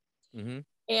show. Mm-hmm.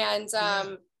 And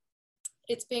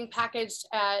it's being packaged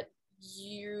at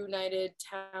United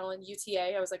Talent,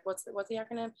 UTA. I was like, what's the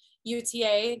acronym?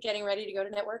 UTA, getting ready to go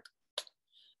to network.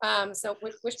 So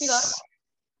wish me luck.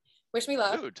 Wish me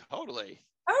luck. Dude, totally.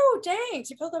 Oh, dang,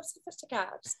 you pulled up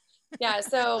Sophisticats. Yeah,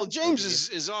 so well, James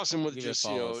is awesome with just,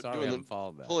 you know,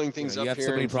 pulling things up. You have here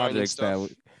so many projects that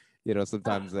you know,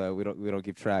 sometimes we don't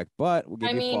keep track, but we'll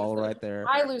give you a follow right there.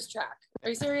 I lose track. Are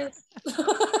you serious? Well,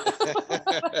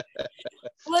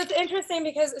 it's interesting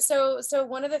because so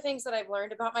one of the things that I've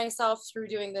learned about myself through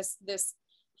doing this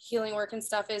healing work and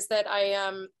stuff is that I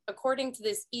am, according to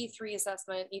this E3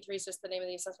 assessment, E3 is just the name of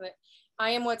the assessment, I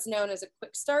am what's known as a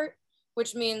quick start,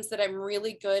 which means that I'm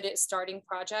really good at starting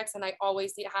projects, and I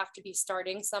always have to be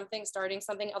starting something,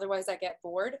 otherwise I get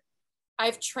bored.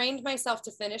 I've trained myself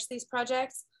to finish these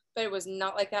projects, but it was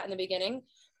not like that in the beginning.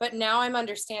 But now I'm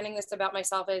understanding this about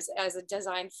myself as a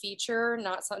design feature,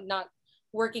 not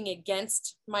working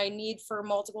against my need for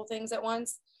multiple things at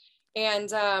once. And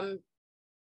wow,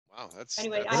 that's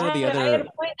anyway. I had a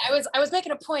point. I was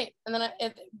making a point, and then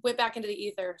it went back into the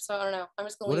ether. So I don't know. I'm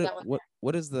just gonna leave that one.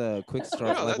 What is the quick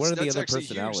start? No, like, what are the other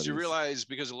personalities? Huge to realize,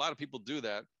 because a lot of people do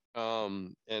that,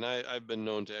 and I've been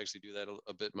known to actually do that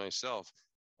a bit myself.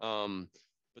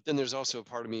 But then there's also a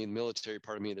part of me, the military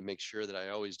part of me, that makes sure that I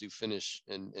always do finish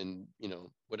and you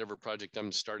know, whatever project I'm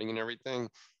starting and everything,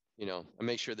 you know, I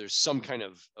make sure there's some kind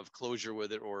of closure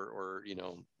with it, or you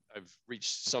know, I've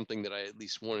reached something that I at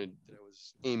least wanted, that I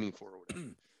was aiming for. Or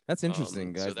whatever. That's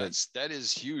interesting, guys. So that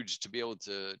is huge to be able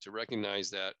to recognize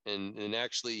that and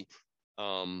actually,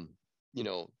 you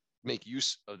know, make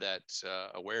use of that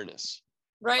awareness.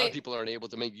 Right. A lot of people aren't able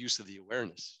to make use of the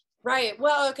awareness. Right.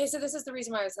 Well, okay. So this is the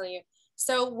reason why I was telling you.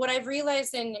 So what I've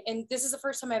realized, and this is the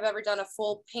first time I've ever done a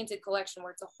full painted collection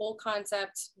where it's a whole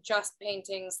concept, just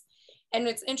paintings. And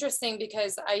it's interesting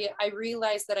because I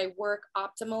realize that I work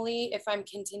optimally if I'm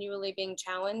continually being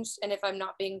challenged. And if I'm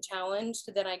not being challenged,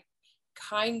 then I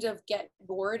kind of get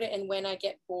bored. And when I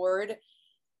get bored,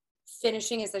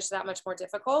 finishing is just that much more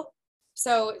difficult.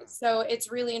 So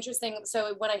it's really interesting.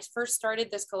 So when I first started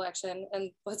this collection,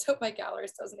 and let's hope my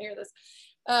gallerist doesn't hear this.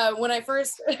 When I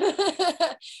first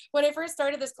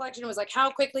started this collection, it was like, how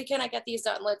quickly can I get these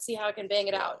done? Let's see how I can bang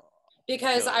it out.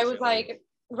 Because I was like,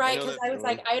 right, because I was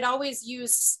like, I'd always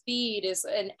use speed as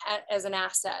an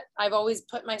asset. I've always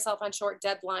put myself on short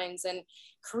deadlines and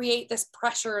create this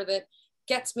pressure that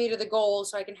gets me to the goal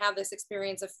so I can have this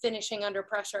experience of finishing under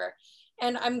pressure.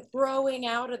 And I'm growing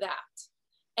out of that.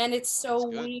 And it's so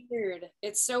weird.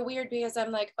 It's so weird because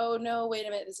I'm like, oh no, wait a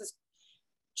minute. This is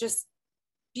just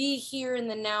be here in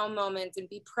the now moment and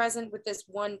be present with this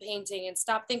one painting and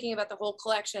stop thinking about the whole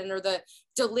collection or the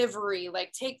delivery.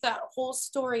 Like take that whole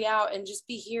story out and just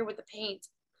be here with the paint.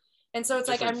 And so it's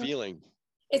Different like feeling.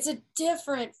 It's a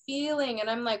different feeling. And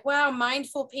I'm like, wow,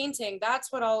 mindful painting.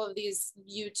 That's what all of these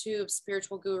YouTube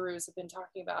spiritual gurus have been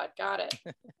talking about. Got it.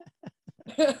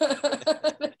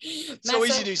 So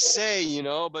easy to say, you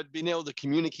know, but being able to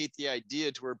communicate the idea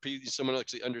to where someone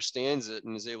actually understands it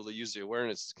and is able to use the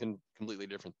awareness can completely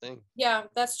different thing. Yeah,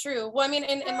 that's true. Well, I mean,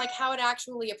 and like how it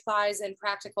actually applies in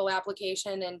practical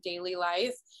application and daily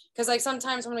life. Because like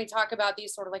sometimes when we talk about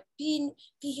these sort of like be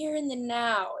here in the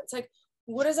now, it's like,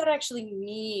 what does that actually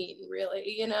mean,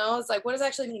 really? You know, it's like, what does it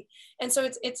actually mean? And so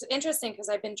it's interesting because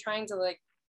I've been trying to like,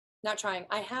 not trying,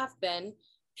 I have been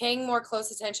paying more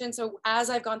close attention. So as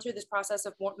I've gone through this process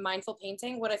of mindful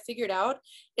painting, what I figured out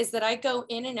is that I go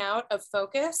in and out of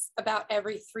focus about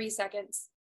every 3 seconds.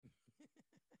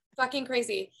 Fucking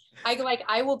crazy.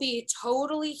 I will be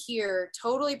totally here,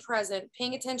 totally present,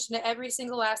 paying attention to every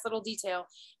single last little detail.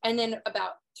 And then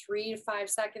about 3 to 5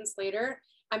 seconds later,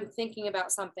 I'm thinking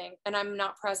about something and I'm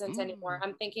not present anymore.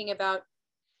 I'm thinking about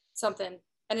something.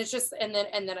 And it's just, and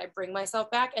then I bring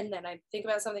myself back and then I think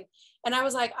about something. And I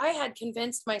was like, I had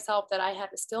convinced myself that I had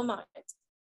a still mind.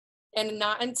 And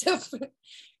not until,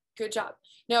 good job.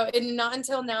 No, and not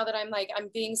until now that I'm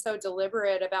being so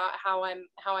deliberate about how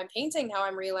I'm painting, how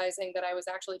I'm realizing that I was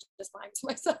actually just lying to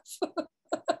myself.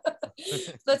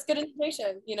 That's good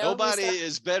information, you know. Nobody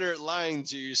is better at lying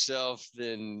to yourself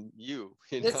than you.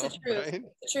 That's the truth. Right?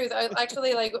 The truth. I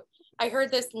actually I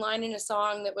heard this line in a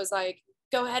song that was like,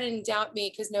 "Go ahead and doubt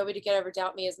me, because nobody could ever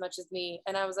doubt me as much as me."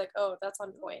 And I was like, "Oh, that's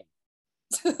on point."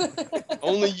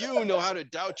 Only you know how to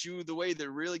doubt you the way that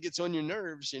really gets on your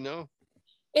nerves, you know.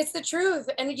 It's the truth,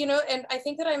 and you know, and I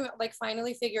think that I'm like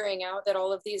finally figuring out that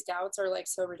all of these doubts are like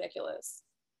so ridiculous.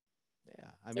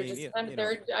 Yeah, I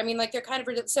mean, they're kind of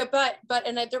ridiculous. So, but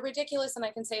they're ridiculous, and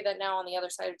I can say that now on the other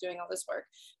side of doing all this work.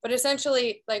 But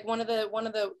essentially, like a lot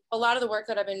of the work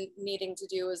that I've been needing to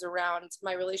do is around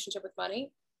my relationship with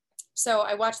money. So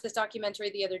I watched this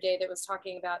documentary the other day that was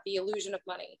talking about the illusion of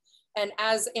money, and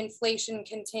as inflation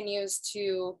continues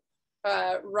to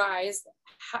rise,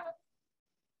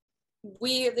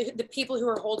 the people who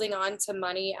are holding on to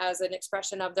money as an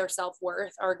expression of their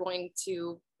self-worth are going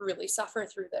to really suffer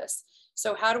through this.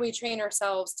 So how do we train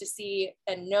ourselves to see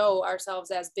and know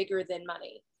ourselves as bigger than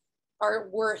money? Our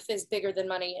worth is bigger than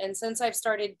money. And since I've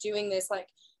started doing this, like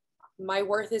my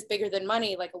worth is bigger than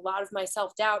money, like a lot of my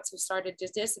self-doubts have started to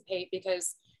dissipate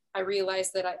because I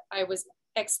realized that I was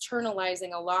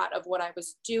externalizing a lot of what I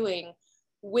was doing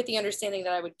with the understanding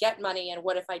that I would get money, and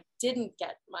what if I didn't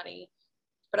get money?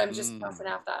 But I'm just passing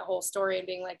out that whole story and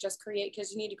being like, just create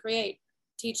because you need to create.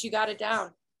 Teach, you got it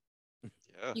down.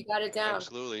 Yeah, you got it down.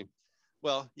 Absolutely.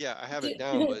 Well, yeah, I have it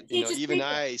down, but you know, even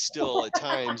I still at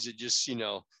times it just, you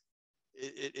know,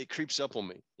 it creeps up on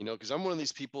me, you know, because I'm one of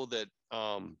these people that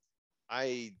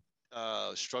I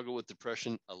struggle with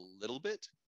depression a little bit.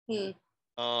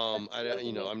 I'm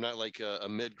not like a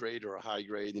mid-grade or a high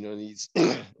grade, you know, needs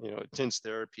intense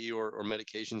therapy or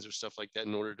medications or stuff like that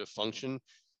in order to function.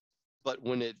 But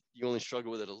when you only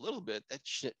struggle with it a little bit, that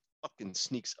shit fucking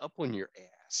sneaks up on your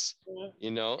ass, you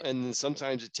know? And then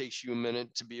sometimes it takes you a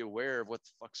minute to be aware of what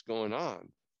the fuck's going on,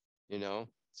 you know?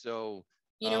 So,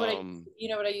 what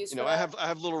I use. I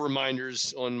have little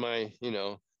reminders on my, you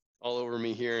know, all over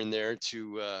me here and there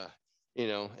to,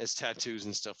 as tattoos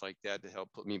and stuff like that to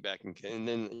help put me back in. And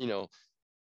then, you know,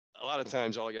 a lot of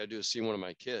times all I got to do is see one of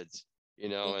my kids, you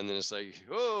know, and then it's like,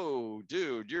 oh,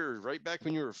 dude, you're right back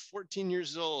when you were 14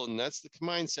 years old. And that's the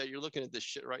mindset. You're looking at this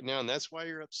shit right now. And that's why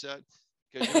you're upset,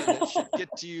 because you're letting that shit get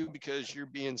to you because you're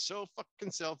being so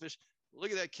fucking selfish. Look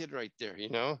at that kid right there, you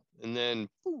know, and then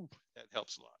that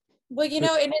helps a lot. Well, you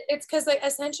know, and it's because like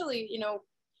essentially, you know,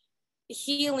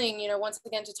 healing, you know, once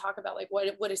again, to talk about like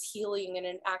what is healing in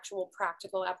an actual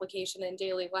practical application in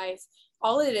daily life,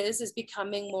 all it is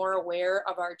becoming more aware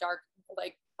of our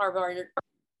our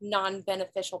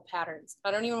non-beneficial patterns. I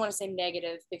don't even want to say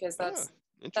negative, because that's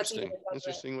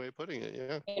interesting way of putting it.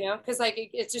 Yeah, you know, because like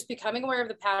it's just becoming aware of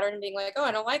the pattern and being like, oh,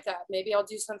 I don't like that, maybe I'll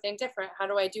do something different. How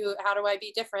do I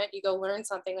be different? You go learn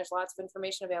something, there's lots of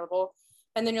information available,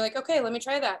 and then you're like, okay, let me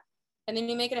try that, and then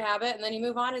you make it a habit, and then you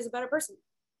move on as a better person.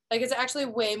 Like, it's actually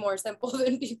way more simple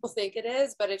than people think it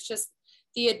is, but it's just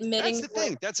the admitting. That's the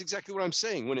thing. That's exactly what I'm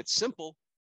saying. When it's simple,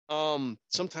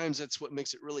 sometimes that's what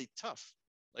makes it really tough.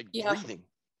 Like breathing.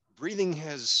 Breathing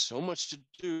has so much to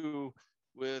do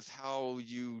with how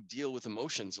you deal with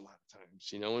emotions a lot of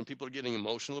times. You know, when people are getting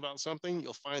emotional about something,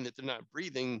 you'll find that they're not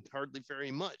breathing hardly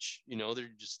very much. You know, they're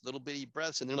just little bitty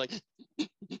breaths, and they're like,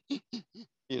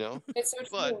 you you know. It's so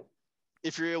But true.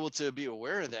 if you're able to be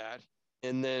aware of that,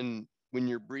 and then when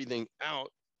you're breathing out,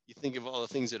 you think of all the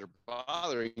things that are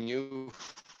bothering you,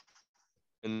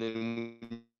 and then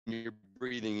when you're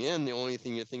breathing in, the only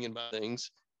thing you're thinking about things,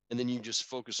 and then you just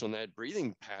focus on that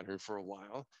breathing pattern for a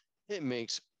while, it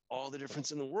makes all the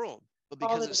difference in the world. But All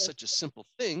because the it's such a simple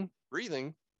thing,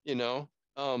 breathing, you know,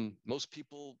 most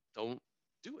people don't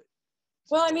do it.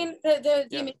 Well, I So, mean, the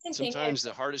yeah, amazing thing is, sometimes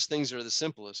the hardest things are the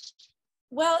simplest.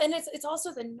 well, and it's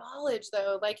also the knowledge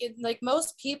though. Like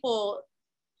most people,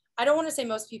 I don't want to say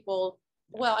most people,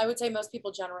 well, I would say most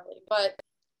people generally, but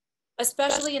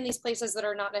especially in these places that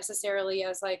are not necessarily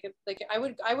as like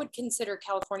I would consider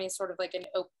California sort of like an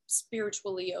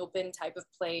spiritually open type of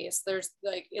place. There's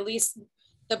like, at least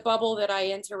the bubble that I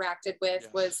interacted with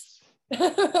was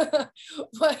Yes.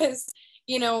 was,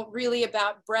 you know, really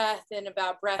about breath and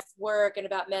about breath work and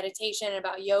about meditation and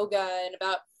about yoga and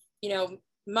about, you know,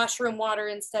 mushroom water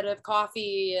instead of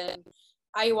coffee and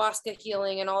ayahuasca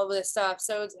healing and all of this stuff.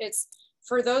 So it's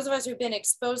for those of us who've been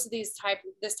exposed to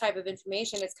this type of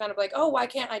information, it's kind of like, oh, why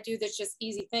can't I do this just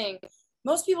easy thing?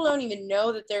 Most people don't even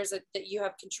know that that you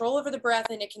have control over the breath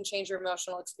and it can change your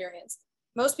emotional experience.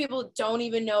 Most people don't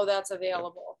even know that's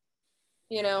available,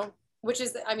 you know, which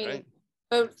is, I mean, Right.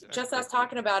 but Exactly. just us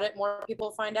talking about it, more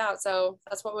people find out. So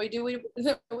that's what we do.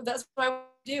 That's why we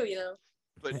do, you know.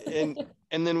 But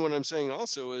and then what I'm saying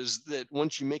also is that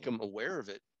once you make them aware of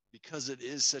it, because it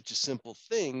is such a simple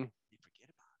thing, they forget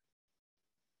about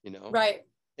it, you know. Right.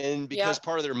 And Yeah. because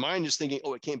part of their mind is thinking,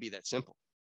 oh, it can't be that simple,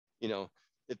 you know.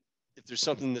 If there's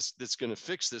something that's going to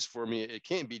fix this for me, it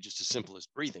can't be just as simple as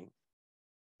breathing.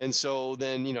 And so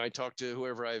then, you know, I talk to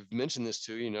whoever I've mentioned this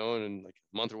to, you know, and like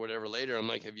a month or whatever later, I'm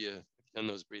like, have you done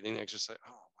those breathing exercises?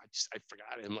 Oh, I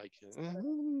forgot it. I'm like,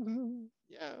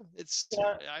 yeah,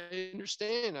 Yeah. I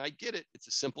understand. I get it. It's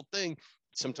a simple thing.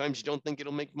 Sometimes you don't think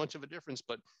it'll make much of a difference,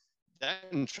 but that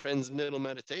and transcendental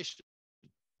meditation.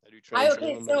 I do Okay,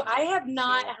 transcendental so I meditation. have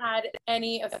not So, had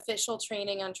any official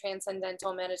training on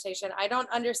transcendental meditation. I don't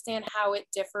understand how it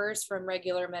differs from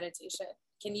regular meditation.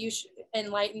 Can you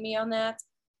enlighten me on that?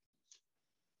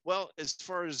 well, as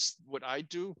far as what I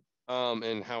do,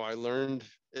 and how I learned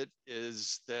it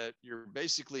is that you're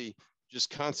basically just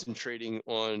concentrating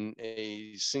on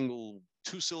a single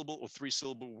 2-syllable or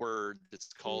 3-syllable word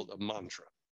that's called a mantra,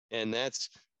 and that's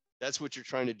what you're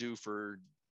trying to do for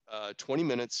 20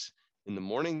 minutes in the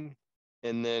morning,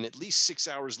 and then at least 6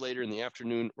 hours later in the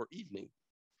afternoon or evening.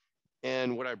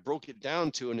 And what I broke it down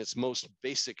to in its most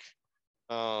basic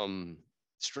um,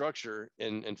 structure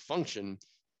and function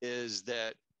is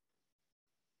that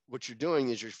what you're doing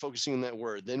is you're focusing on that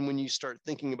word. Then when you start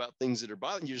thinking about things that are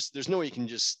bothering you, there's no way you can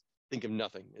just think of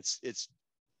nothing. It's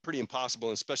pretty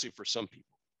impossible, especially for some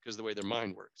people, because of the way their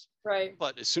mind works. Right.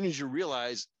 But as soon as you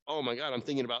realize, oh my God, I'm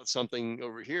thinking about something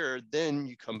over here, then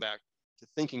you come back to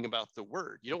thinking about the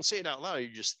word. You don't say it out loud, you're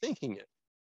just thinking it.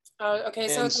 Oh, okay.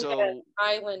 So And it's like an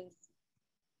island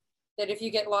that if you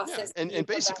get lost, yeah, and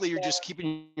basically you're just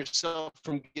keeping yourself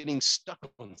from getting stuck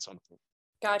on something.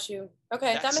 Got you.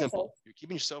 Okay, that That's makes simple.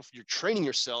 sense. You're training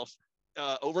yourself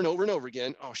over and over and over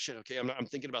again. Oh shit, okay, I'm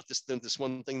thinking about this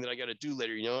one thing that I got to do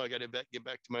later. You know, I got to get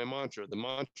back to my mantra, the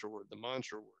mantra word, the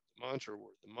mantra word, the mantra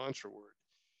word, the mantra word.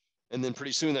 And then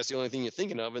pretty soon that's the only thing you're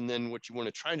thinking of. And then what you want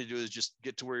to try to do is just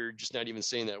get to where you're just not even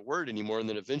saying that word anymore. And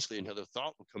then eventually another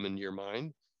thought will come into your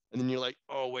mind. And then you're like,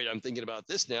 oh wait, I'm thinking about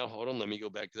this now. Hold on, let me go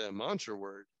back to that mantra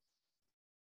word.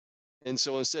 And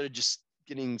so instead of just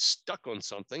getting stuck on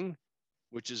something,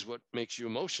 which is what makes you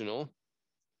emotional,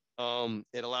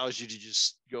 it allows you to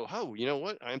just go, oh, you know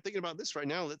what? I'm thinking about this right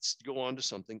now. Let's go on to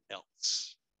something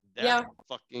else. That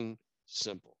fucking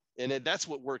simple. And that's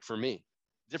what worked for me.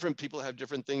 Different people have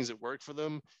different things that work for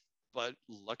them. But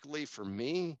luckily for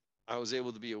me, I was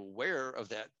able to be aware of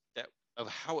that of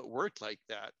how it worked like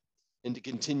that and to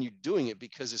continue doing it,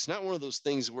 because it's not one of those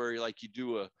things where like you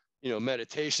do a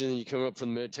meditation and you come up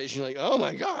from the meditation like, oh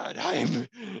my God,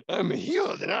 I'm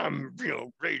healed and I'm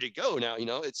ready to go now.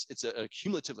 It's a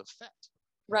cumulative effect.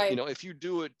 Right. If you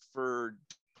do it for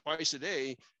twice a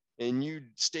day and you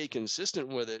stay consistent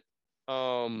with it,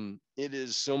 it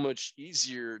is so much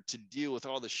easier to deal with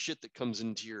all the shit that comes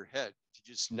into your head, to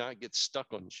just not get stuck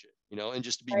on shit, and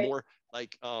just to be more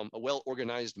like a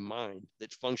well-organized mind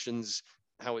that functions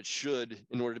how it should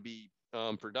in order to be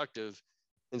productive,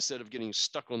 instead of getting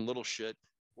stuck on little shit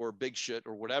or big shit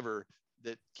or whatever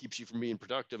that keeps you from being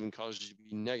productive and causes you to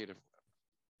be negative.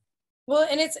 Well,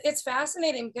 and it's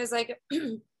fascinating because like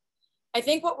I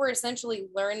think what we're essentially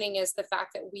learning is the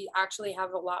fact that we actually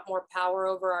have a lot more power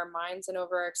over our minds and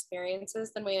over our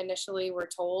experiences than we initially were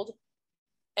told.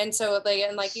 And so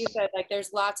like you said, like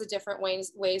there's lots of different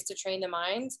ways to train the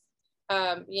mind.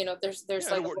 You know, there's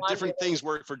like different things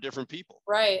work for different people.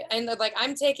 Right. And like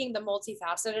I'm taking the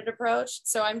multifaceted approach.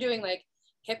 So I'm doing like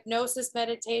hypnosis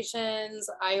meditations,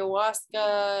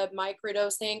 ayahuasca,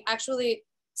 microdosing. Actually,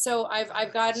 so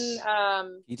I've gotten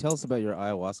Can you tell us about your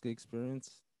ayahuasca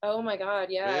experience? oh my God,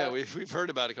 Yeah, we've heard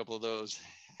about a couple of those.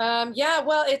 Yeah,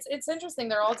 well, it's interesting.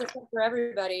 They're all different for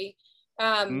everybody.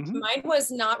 Mine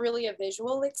was not really a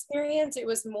visual experience. It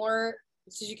was more,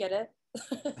 did you get it?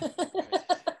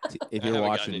 If I you're haven't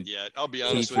watching gotten it yet. I'll be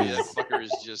honest with you, that fucker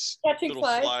is just Catching little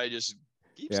flies. fly just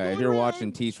keeps yeah, going if you're around.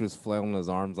 watching, Teach was flailing his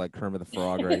arms like Kermit the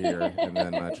Frog right here, and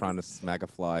then trying to smack a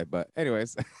fly. But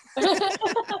anyways,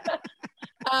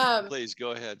 Please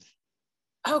go ahead.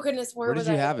 Oh goodness, where did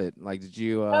you have it? Like, did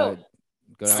you go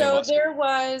to so ayahuasca? there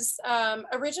was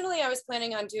originally I was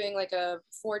planning on doing like a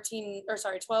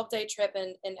 12-day trip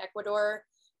in Ecuador,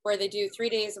 where they do 3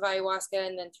 days of ayahuasca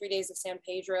and then 3 days of San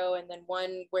Pedro, and then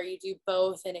one where you do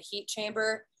both in a heat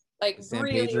chamber. Like San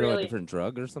really, Pedro, really. a different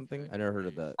drug or something? I never heard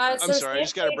of that. I'm So sorry, I San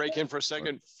just got to Pedro- break in for a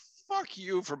second. Fuck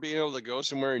you for being able to go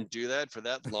somewhere and do that for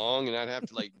that long and not have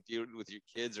to like deal with your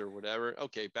kids or whatever.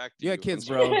 Okay, back to You you. got kids,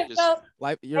 I'm sorry, bro. just-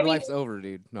 Well, Your I mean- life's over,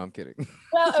 dude. No, I'm kidding.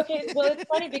 well, okay. Well, it's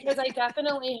funny because I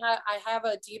definitely have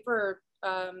a deeper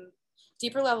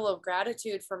level of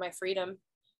gratitude for my freedom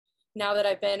now that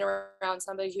I've been around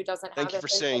somebody who doesn't have Thank you it. for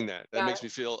saying that. That Yeah. makes me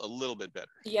feel a little bit better.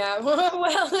 Yeah,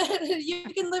 well, you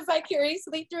can live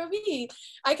vicariously through me.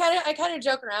 I kind of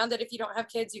joke around that if you don't have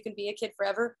kids, you can be a kid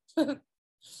forever.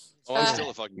 Oh, I'm Uh, still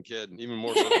a fucking kid, even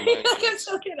more so than mine. I'm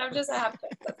still kidding. I'm just happy.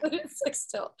 It's like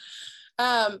still.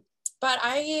 But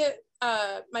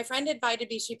my friend invited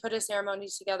me. She put a ceremony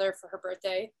together for her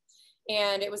birthday,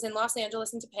 and it was in Los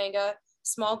Angeles in Topanga.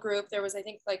 Small group. There was I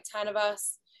think like 10 of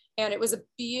us, and it was a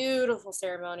beautiful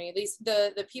ceremony. At least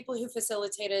the people who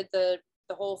facilitated the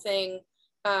whole thing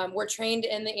were trained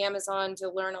in the Amazon to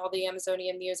learn all the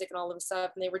Amazonian music and all of the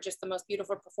stuff, and they were just the most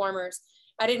beautiful performers.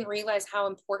 I didn't realize how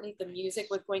important the music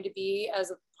was going to be as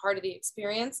a part of the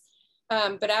experience.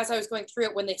 But as I was going through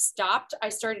it, when they stopped, I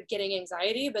started getting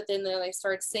anxiety, but then they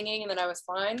started singing and then I was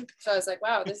fine. So I was like,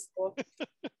 wow, this is cool.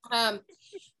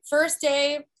 First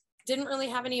day, didn't really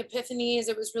have any epiphanies.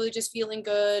 It was really just feeling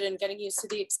good and getting used to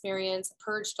the experience,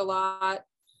 purged a lot.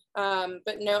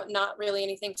 But no, not really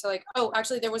anything to like, oh,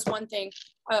 actually there was one thing.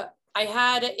 I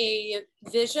had a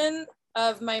vision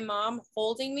of my mom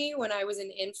holding me when I was an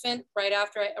infant, right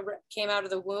after I came out of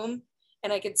the womb,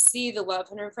 and I could see the love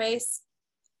in her face,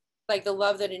 like the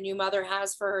love that a new mother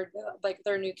has for her, like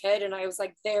their new kid. And I was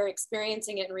like there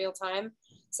experiencing it in real time.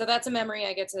 So that's a memory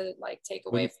I get to like take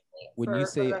away from me. When you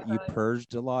say the rest you of my life.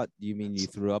 purged a lot, do you mean you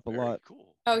threw up a Very lot?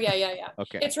 cool. Oh yeah.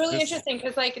 Okay. It's really Just- interesting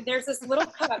because like there's this little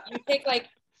cup. You take like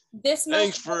this much.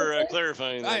 Thanks for medicine.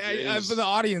 clarifying that. James. for the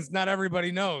audience, not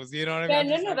everybody knows. You know what I Yeah,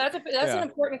 mean? no, that's Yeah. an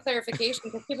important clarification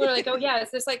because people are like, oh yeah,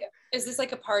 is this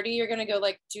like a party? You're gonna go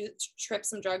like trip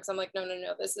some drugs? I'm like, no.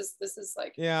 This is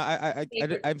like. Yeah,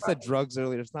 Sacred I said drug. drugs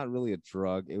earlier. It's not really a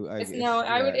drug. It's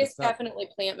not- definitely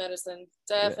plant medicine.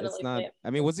 yeah, Definitely it's not. plant. I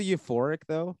mean, was it euphoric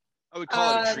though? I would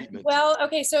call it a treatment. Well,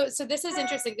 okay, so this is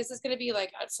interesting. This is going to be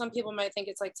like some people might think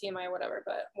it's like TMI or whatever,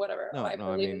 but whatever. No, I no,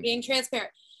 I believe in mean- being transparent.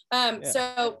 Yeah.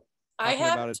 So I Talking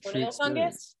have about a true toenail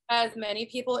fungus, experience. as many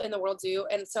people in the world do,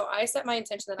 and so I set my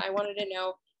intention that I wanted to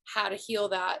know how to heal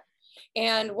that.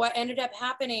 And what ended up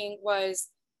happening was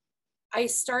I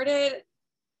started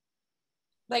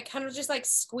like kind of just like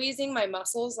squeezing my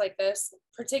muscles like this,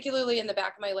 particularly in the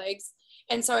back of my legs.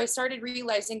 And so I started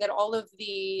realizing that all of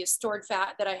the stored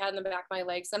fat that I had in the back of my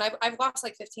legs, and I've lost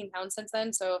like 15 pounds since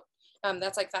then. So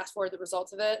that's like fast forward the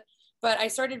results of it. But I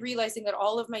started realizing that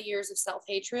all of my years of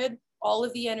self-hatred, all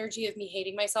of the energy of me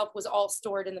hating myself was all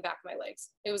stored in the back of my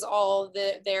legs. It was all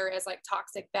there as like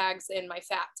toxic bags in my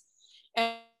fat.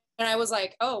 And I was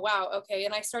like, oh, wow, okay.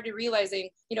 And I started realizing,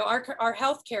 you know, our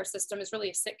healthcare system is really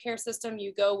a sick care system.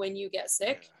 You go when you get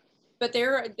sick. But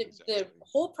the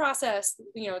whole process,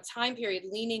 you know, time period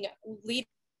leading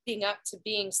up to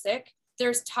being sick,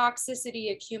 there's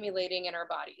toxicity accumulating in our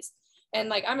bodies. And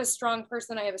like, I'm a strong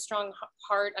person. I have a strong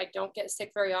heart. I don't get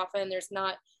sick very often. There's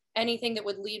not anything that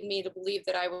would lead me to believe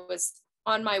that I was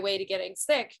on my way to getting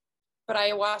sick. But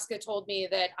ayahuasca told me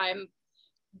that I'm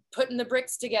putting the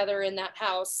bricks together in that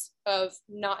house of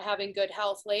not having good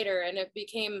health later. And it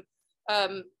became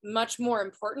much more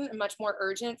important and much more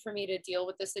urgent for me to deal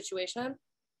with this situation.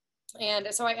 And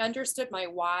so I understood my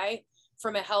why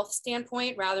from a health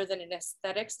standpoint rather than an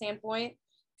aesthetic standpoint,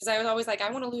 because I was always like, I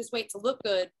want to lose weight to look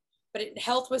good, but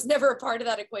health was never a part of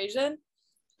that equation.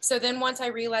 So then once I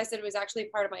realized that it was actually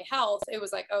part of my health, it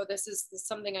was like, oh, this is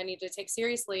something I need to take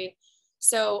seriously.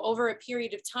 So over a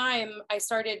period of time, I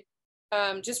started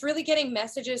just really getting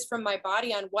messages from my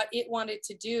body on what it wanted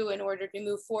to do in order to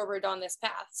move forward on this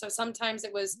path. So sometimes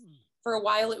it was, for a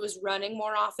while, it was running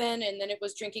more often, and then it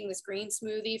was drinking this green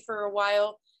smoothie for a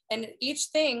while. And each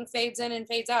thing fades in and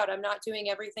fades out. I'm not doing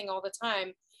everything all the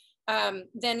time.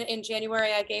 Then in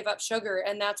January, I gave up sugar,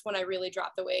 and that's when I really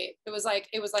dropped the weight. It was like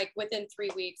within 3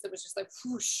 weeks, it was just like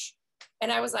whoosh.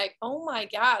 And I was like, oh my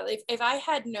God, if I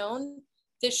had known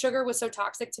this sugar was so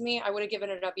toxic to me, I would have given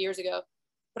it up years ago.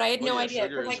 But I had no idea.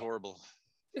 Sugar is Like, horrible.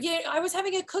 yeah, I was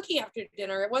having a cookie after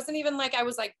dinner. It wasn't even like I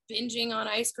was like binging on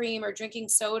ice cream or drinking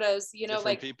sodas, Different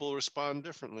like people respond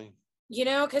differently.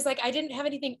 because like I didn't have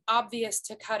anything obvious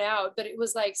to cut out, but it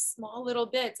was like small little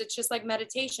bits. It's just like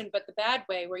meditation, but the bad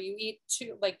way, where you eat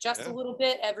just a little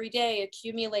bit every day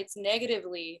accumulates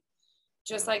negatively,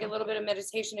 just like a little bit of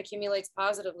meditation accumulates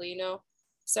positively.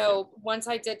 So once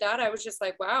I did that, I was just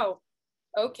like, wow,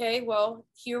 okay, well,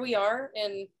 here we are.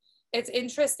 And it's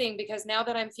interesting because now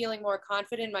that I'm feeling more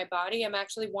confident in my body, I'm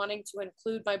actually wanting to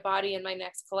include my body in my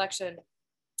next collection.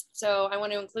 So I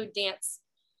want to include dance.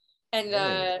 And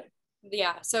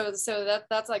yeah, so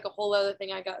that's like a whole other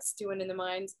thing I got stewing in the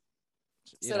mind.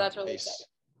 So that's really exciting.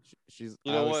 She's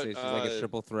You know what? She's like a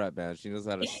triple threat, man. She knows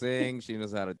how to sing, she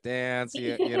knows how to dance,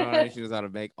 you know what I mean? She knows how to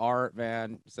make art,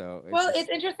 man. So it's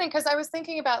interesting because I was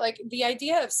thinking about like the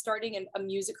idea of starting a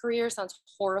music career sounds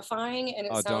horrifying, and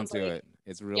it sounds don't do like, it.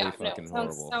 It's really fucking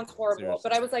horrible. Sounds horrible. Seriously.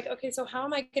 But I was like, okay, so how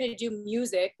am I going to do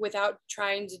music without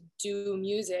trying to do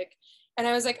music? And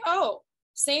I was like, oh,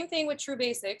 same thing with True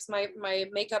Basics, my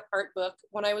makeup art book.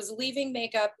 When I was leaving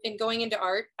makeup and going into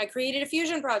art, I created a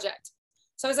fusion project.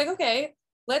 So I was like, okay,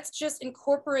 let's just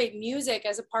incorporate music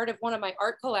as a part of one of my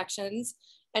art collections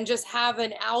and just have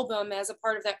an album as a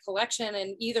part of that collection.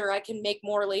 And either I can make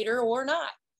more later or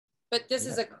not. But this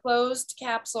is a closed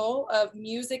capsule of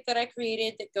music that I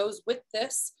created that goes with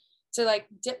this, to like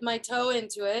dip my toe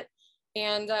into it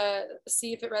and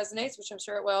see if it resonates, which I'm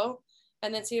sure it will.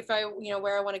 And then see if I,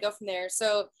 where I want to go from there.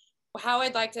 So how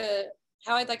I'd like to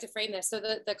frame this. So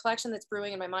the collection that's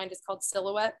brewing in my mind is called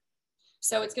Silhouette.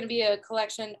 So it's going to be a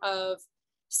collection of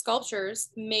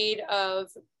sculptures made of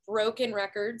broken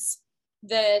records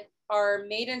that are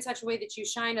made in such a way that you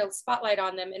shine a spotlight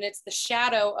on them, and it's the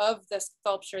shadow of the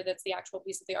sculpture that's the actual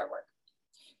piece of the artwork.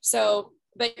 So,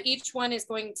 but each one is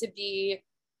going to be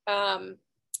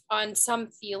on some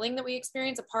feeling that we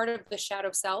experience, a part of the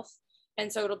shadow self.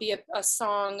 And so it'll be a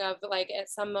song of like at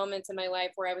some moments in my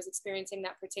life where I was experiencing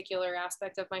that particular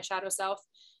aspect of my shadow self.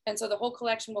 And so the whole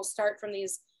collection will start from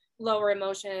these lower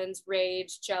emotions,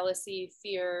 rage, jealousy,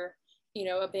 fear,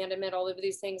 abandonment, all of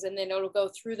these things. And then it'll go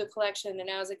through the collection. And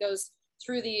as it goes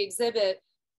through the exhibit,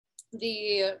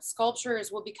 the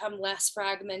sculptures will become less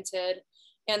fragmented,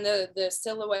 and the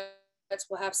silhouettes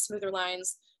will have smoother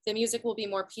lines. The music will be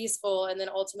more peaceful. And then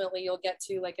ultimately you'll get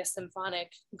to like a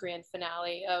symphonic grand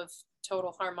finale of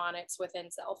total harmonics within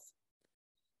self.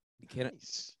 You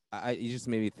just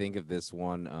made me think of this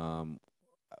one.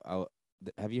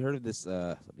 Have you heard of this?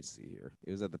 Let me see here.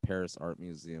 It was at the Paris Art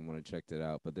Museum when I checked it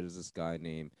out. But there's this guy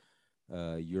named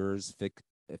Urs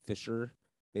Fischer.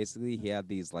 Basically, he had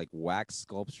these like wax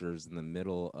sculptures in the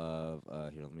middle of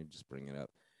here. Let me just bring it up.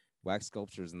 Wax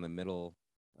sculptures in the middle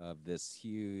of this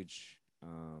huge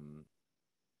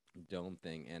dome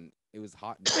thing, and it was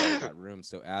hot inside that room.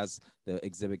 So as the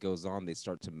exhibit goes on, they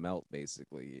start to melt,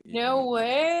 basically. No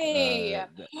way.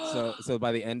 So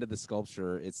by the end of the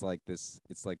sculpture, it's like this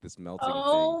melting thing.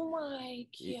 Oh my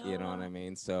God. You know what I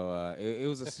mean? So it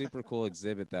was a super cool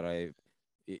exhibit that I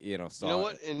saw. You know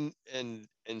what?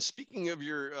 And speaking of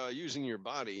your using your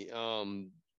body,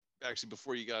 actually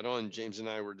before you got on, James and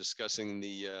I were discussing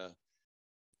the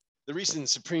recent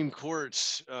Supreme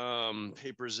Court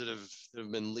papers that have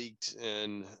been leaked,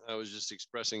 and I was just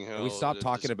expressing how we stopped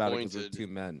talking about it because we're two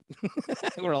men.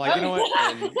 We're like, you know what?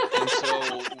 And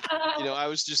so, I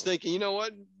was just thinking, you know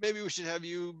what? Maybe we should have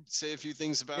you say a few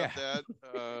things about that.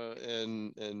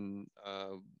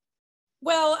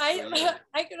 Well,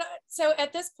 so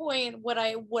at this point, what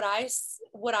I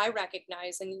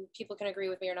recognize, and people can agree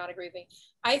with me or not agree with me,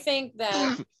 I think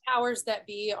that powers that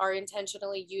be are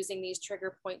intentionally using these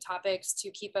trigger point topics to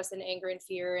keep us in anger and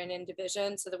fear and in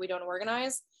division so that we don't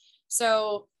organize.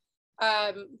 So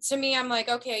to me, I'm like,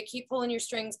 okay, keep pulling your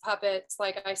strings, puppets.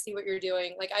 Like, I see what you're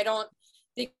doing. Like, I don't,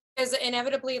 because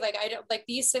inevitably, like, I don't, like,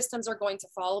 these systems are going to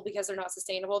fall because they're not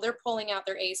sustainable. They're pulling out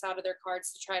their ace out of their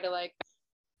cards to try to like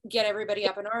get everybody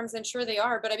up in arms, and sure they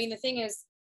are. But I mean, the thing is,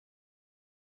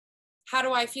 how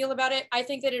do I feel about it? I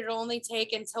think that it'll only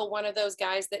take until one of those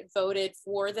guys that voted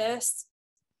for this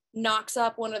knocks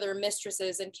up one of their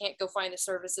mistresses and can't go find the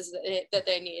services that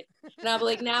they need. And I'm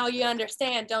like, now you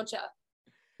understand, don't you?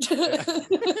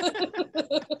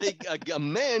 A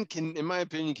man can, in my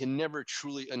opinion, can never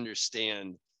truly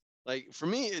understand. Like for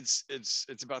me, it's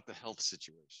about the health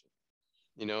situation.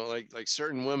 You know, like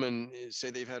certain women say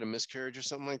they've had a miscarriage or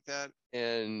something like that,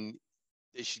 and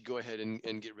they should go ahead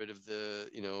and get rid of the,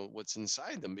 you know, what's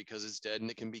inside them because it's dead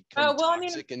and it can become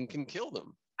toxic and can kill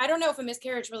them. I don't know if a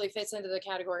miscarriage really fits into the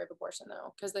category of abortion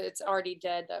though, because it's already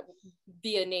dead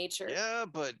via nature. Yeah,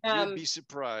 but you'd be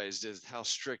surprised as how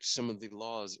strict some of the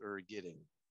laws are getting.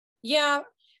 Yeah,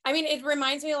 I mean, it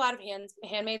reminds me a lot of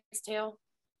Handmaid's Tale.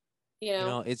 You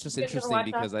know, it's just interesting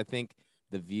because I think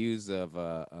the views of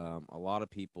a lot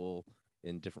of people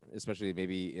in different, especially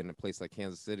maybe in a place like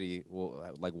Kansas City, will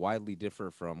like widely differ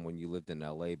from when you lived in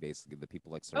LA. Basically, the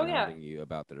people like surrounding you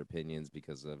about their opinions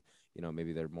because of, you know,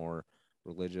 maybe they're more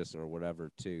religious or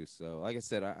whatever too. So like I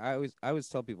said, I always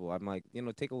tell people, I'm like, you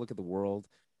know, take a look at the world,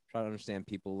 try to understand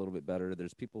people a little bit better.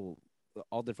 There's people,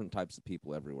 all different types of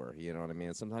people everywhere, you know what I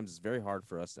mean? Sometimes it's very hard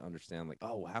for us to understand, like,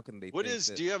 oh, how can they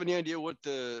do you have any idea what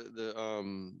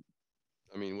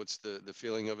I mean, what's the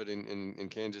feeling of it in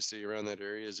Kansas City around that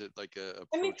area? Is it like a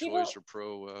pro-choice or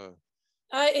pro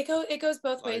it goes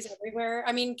both ways everywhere.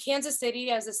 I mean, Kansas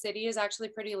City as a city is actually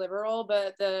pretty liberal,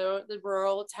 but the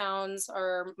rural towns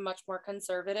are much more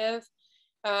conservative.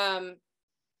 The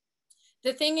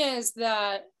thing is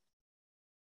that,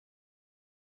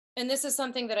 and this is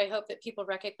something that I hope that people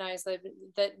recognize, that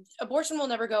abortion will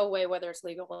never go away whether it's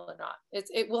legal or not.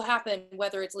 It will happen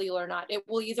whether it's legal or not. It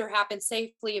will either happen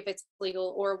safely if it's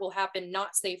legal, or it will happen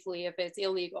not safely if it's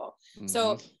illegal. Mm-hmm.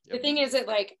 So the thing is that,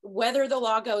 like, whether the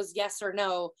law goes yes or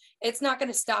no, it's not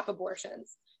going to stop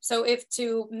abortions. So if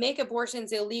to make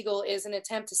abortions illegal is an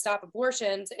attempt to stop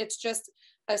abortions, it's just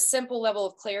a simple level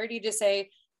of clarity to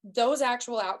say those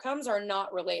actual outcomes are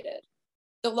not related.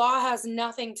 The law has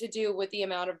nothing to do with the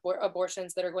amount of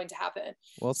abortions that are going to happen.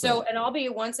 Well, so, and I'll be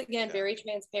once again very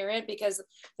transparent, because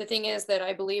the thing is that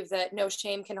I believe that no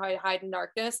shame can hide in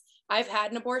darkness. I've had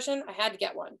an abortion. I had to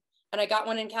get one, and I got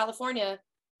one in California,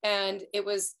 and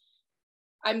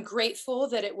I'm grateful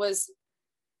that it was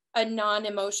a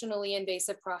non-emotionally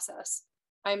invasive process.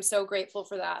 I'm so grateful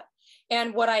for that.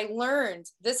 And what I learned,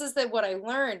 what I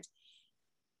learned,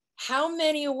 how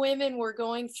many women were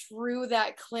going through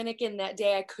that clinic in that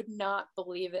day. I could not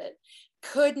believe it.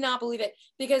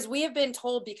 Because we have been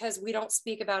told, because we don't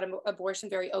speak about abortion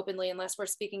very openly unless we're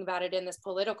speaking about it in this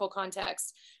political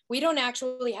context, we don't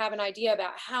actually have an idea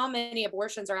about how many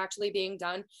abortions are actually being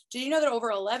done. Did you know that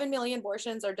over 11 million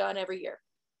abortions are done every year?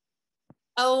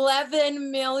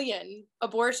 11 million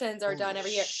abortions are done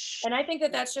every year. And I think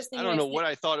that that's just, I don't know what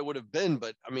I thought it would have been,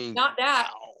 but I mean, not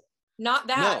that.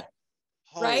 No.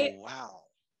 Right? Oh, wow.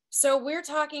 So we're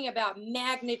talking about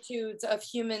magnitudes of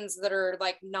humans that are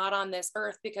like not on this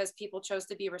earth because people chose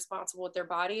to be responsible with their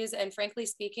bodies. And frankly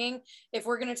speaking, if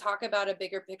we're going to talk about a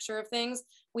bigger picture of things,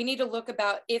 we need to look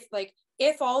about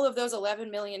if all of those 11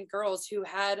 million girls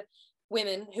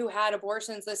women who had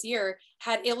abortions this year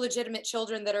had illegitimate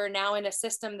children that are now in a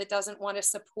system that doesn't want to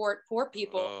support poor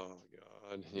people. Oh,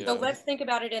 God. Yeah. So let's think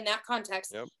about it in that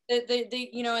context. Yep.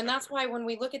 And that's why when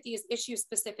we look at these issue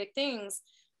specific things,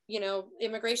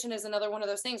 immigration is another one of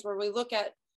those things where we look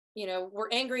at, we're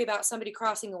angry about somebody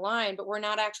crossing the line, but we're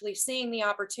not actually seeing the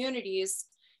opportunities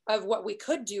of what we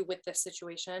could do with this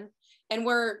situation. And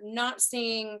we're not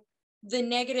seeing the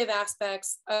negative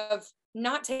aspects of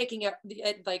not taking it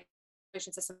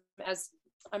system, as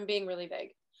I'm being really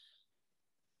vague.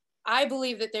 I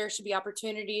believe that there should be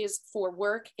opportunities for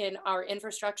work in our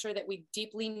infrastructure that we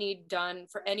deeply need done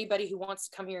for anybody who wants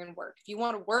to come here and work. If you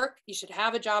want to work, you should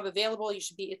have a job available.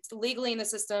 It's legally in the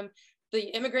system.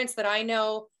 The immigrants that I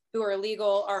know who are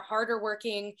illegal are harder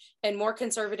working and more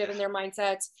conservative in their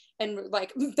mindsets and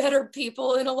like better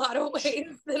people in a lot of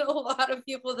ways than a lot of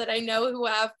people that I know who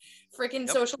have freaking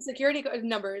social security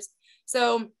numbers.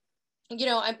 So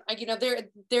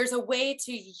there's a way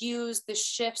to use the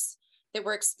shifts that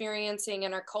we're experiencing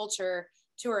in our culture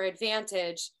to our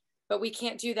advantage, but we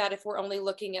can't do that if we're only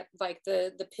looking at like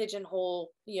the pigeonhole,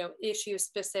 issue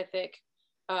specific.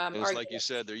 And it's like you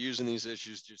said, they're using these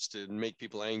issues just to make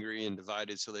people angry and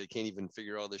divided so they can't even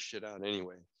figure all this shit out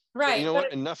anyway. Right. But you know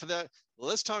what? Enough of that.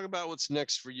 Let's talk about what's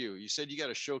next for you. You said you got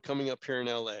a show coming up here in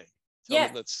LA.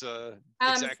 Let's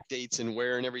exact dates and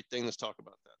where and everything. Let's talk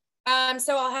about that.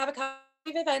 So I'll have a couple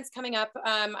of events coming up.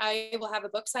 I will have a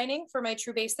book signing for my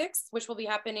True Basics, which will be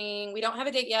happening. We don't have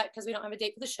a date yet because we don't have a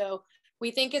date for the show.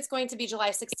 We think it's going to be July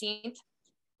 16th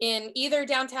in either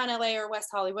downtown LA or West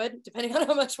Hollywood, depending on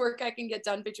how much work I can get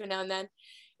done between now and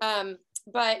then.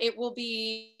 but it will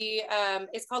be,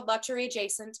 it's called Luxury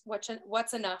Adjacent,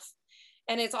 What's Enough.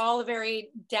 And it's all a very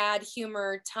dad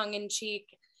humor,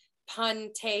 tongue-in-cheek pun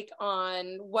take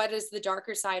on what is the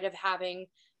darker side of having,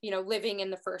 living in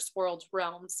the first world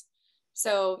realms.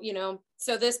 So,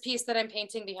 so this piece that I'm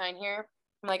painting behind here,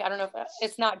 I'm like, I don't know if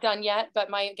it's not done yet, but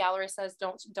my gallery says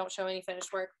don't show any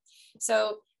finished work.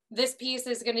 So this piece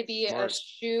is going to be a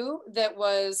shoe that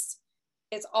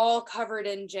it's all covered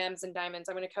in gems and diamonds.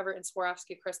 I'm going to cover it in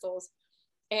Swarovski crystals.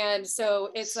 And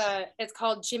so it's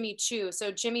called Jimmy Choo.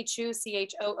 So Jimmy Choo,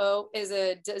 CHOO, is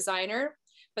a designer,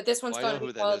 but this one's going to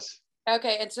be called,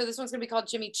 okay. And so this one's going to be called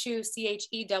Jimmy Choo,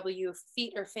 CHEW,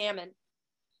 Feet or Famine.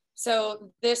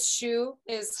 So this shoe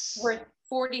is worth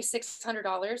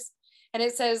 $4,600. And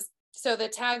it says, so the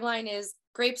tagline is,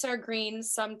 grapes are green,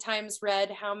 sometimes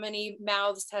red. How many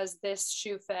mouths has this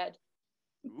shoe fed?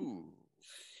 Ooh,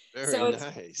 very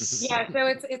nice. Yeah.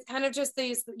 So it's kind of just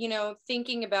these,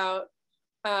 thinking about,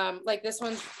 like this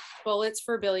one's Bullets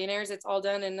for Billionaires. It's all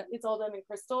done in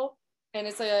crystal. And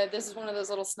this is one of those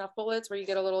little snuff bullets where you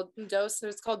get a little dose. So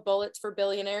it's called Bullets for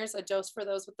Billionaires, a dose for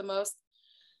those with the most,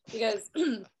 because,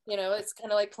 it's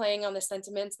kind of like playing on the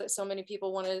sentiments that so many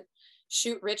people want to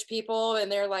shoot rich people. And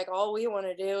they're like, all we want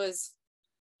to do is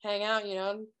hang out,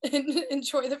 and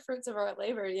enjoy the fruits of our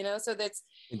labor, so that's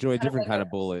enjoy a different kind of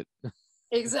bullet.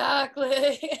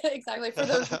 Exactly. For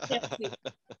those who can't see.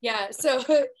 Yeah. So,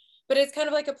 but it's kind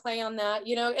of like a play on that,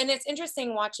 and it's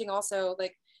interesting watching also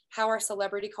like how our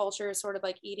celebrity culture is sort of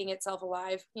like eating itself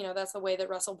alive. That's the way that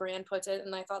Russell Brand puts it.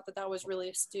 And I thought that was really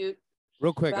astute.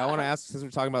 Real quick, I want to ask, since we're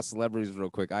talking about celebrities real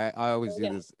quick, I always do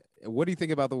this. What do you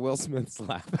think about the Will Smith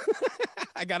slap?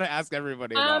 I got to ask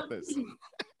everybody about this.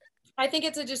 I think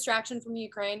it's a distraction from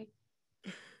Ukraine.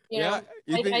 You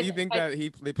think that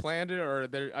they planned it, or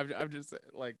I'm just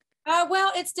like.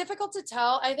 Well, it's difficult to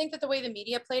tell. I think that the way the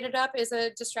media played it up is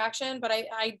a distraction, but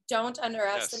I don't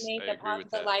underestimate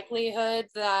the likelihood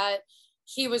that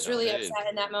he was really upset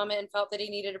in that moment and felt that he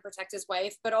needed to protect his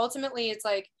wife. But ultimately, it's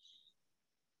like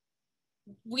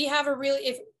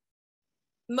if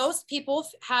most people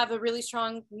have a really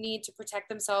strong need to protect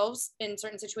themselves in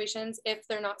certain situations if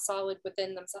they're not solid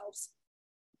within themselves.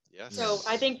 Yes. So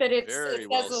I think that it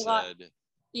says a lot.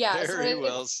 Yeah. Very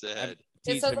well said.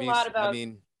 It says a lot about.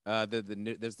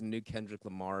 There's the new Kendrick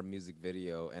Lamar music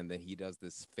video, and then he does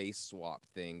this face swap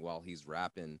thing while he's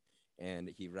rapping,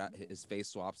 and his face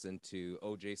swaps into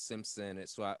O.J. Simpson. It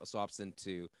swaps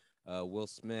into Will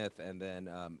Smith, and then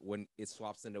when it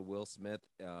swaps into Will Smith,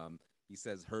 he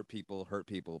says hurt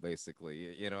people,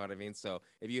 basically. You know what I mean? So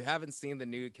if you haven't seen the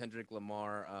new Kendrick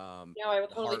Lamar, no, I will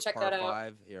totally check that out.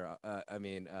 5 here,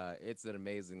 it's an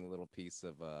amazing little piece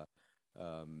of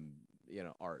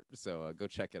art. So go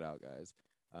check it out, guys.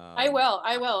 I will.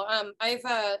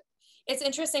 It's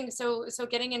interesting. So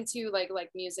getting into like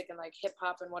music and like hip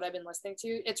hop and what I've been listening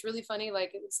to, it's really funny.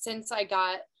 Like since I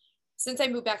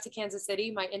moved back to Kansas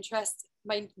City, my interest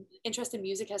in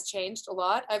music has changed a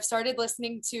lot. I've started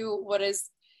listening to what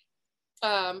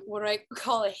I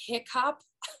call a hick hop.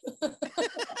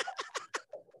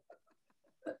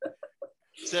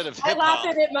 Instead of I laugh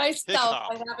at it myself.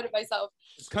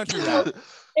 It's country rap.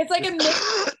 It's like a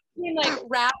mix between like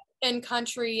rap and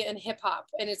country and hip hop,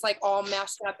 and it's like all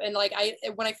mashed up. And like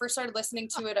when I first started listening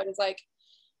to it, I was like,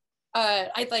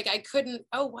 I couldn't.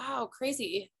 Oh wow,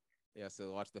 crazy. Yeah.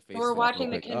 So watch the face. We're watching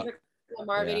the Kendrick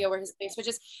Lamar video where his face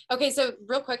switches. Okay, so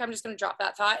real quick, I'm just going to drop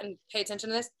that thought and pay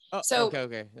attention to this.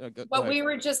 Okay. What we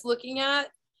were just looking at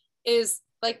is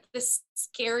like the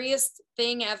scariest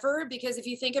thing ever, because if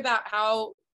you think about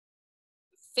how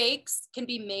fakes can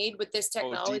be made with this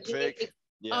technology, it's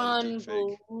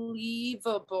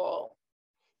unbelievable.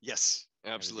 Yes,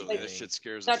 absolutely. That shit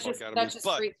scares the fuck out of me. That just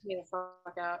freaks me the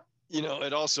fuck out.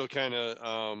 It also kind of,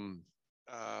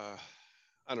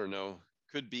 I don't know,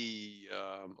 could be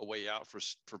a way out for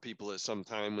people at some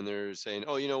time when they're saying,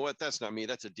 oh, you know what? That's not me.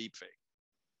 That's a deep fake.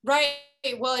 Right.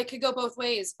 Well, it could go both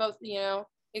ways.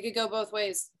 It could go both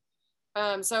ways.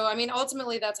 So, I mean,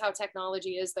 ultimately, that's how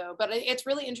technology is, though. But it's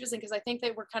really interesting because I think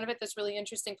that we're kind of at this really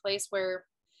interesting place where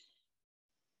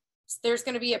there's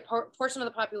going to be a portion of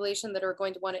the population that are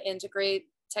going to want to integrate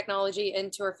technology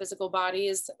into our physical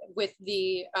bodies with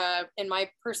the, in my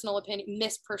personal opinion,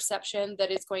 misperception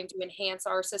that it's going to enhance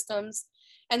our systems.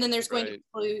 And then there's going to be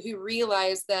people who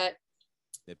realize that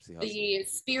the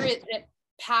spirit that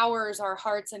powers our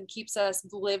hearts and keeps us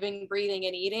living, breathing,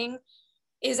 and eating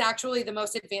is actually the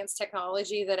most advanced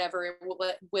technology that ever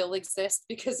will exist,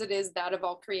 because it is that of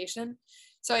all creation.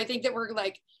 So I think that we're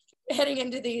like heading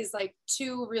into these like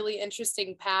two really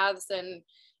interesting paths, and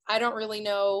I don't really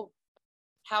know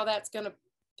how that's going to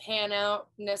pan out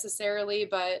necessarily,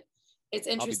 but it's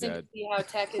interesting to dead. see how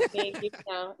tech is being used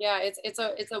now. Yeah, it's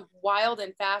a wild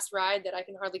and fast ride that I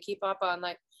can hardly keep up on.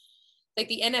 Like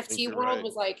the NFT you're world right. And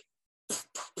was like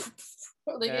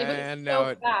it was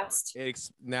now so fast.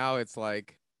 now it's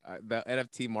like the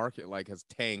NFT market like has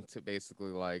tanked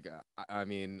basically. Like I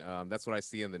mean, that's what I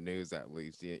see in the news at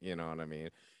least. You know what I mean?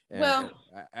 And Well,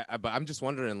 but I'm just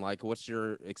wondering, like, what's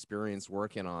your experience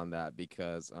working on that?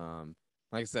 Because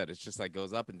like I said, it's just like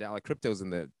goes up and down. Like crypto's in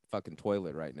the fucking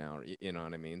toilet right now. You know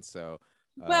what I mean? So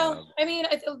uh, I mean,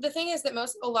 the thing is that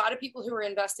a lot of people who are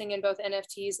investing in both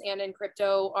NFTs and in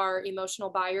crypto are emotional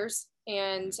buyers,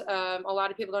 and a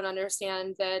lot of people don't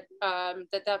understand that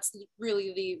that's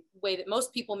really the way that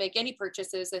most people make any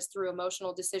purchases is through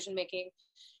emotional decision making,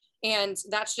 and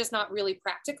that's just not really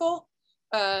practical.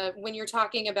 When you're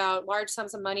talking about large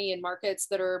sums of money in markets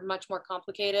that are much more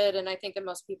complicated, and I think that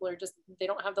most people are just they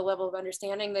don't have the level of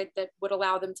understanding that would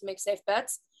allow them to make safe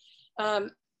bets. Um,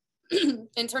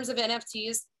 in terms of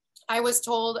NFTs, I was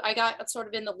told I got sort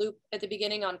of in the loop at the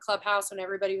beginning on Clubhouse when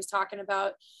everybody was talking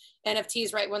about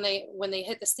NFTs right when they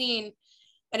hit the scene,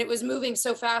 and it was moving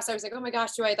so fast. I was like, oh my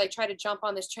gosh, do I like try to jump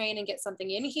on this train and get something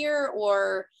in here,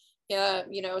 or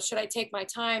should I take my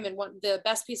time? And the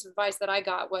best piece of advice that I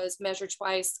got was measure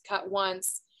twice, cut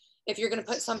once. If you're going to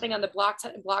put something on the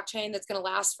blockchain that's going to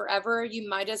last forever, you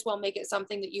might as well make it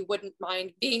something that you wouldn't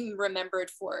mind being remembered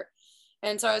for.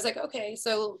 And so I was like, okay,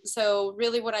 so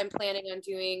really what I'm planning on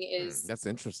doing is that's an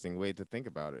interesting way to think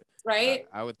about it. right.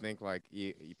 I would think like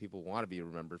people want to be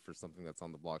remembered for something that's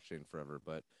on the blockchain forever,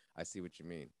 but I see what you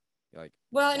mean. Like,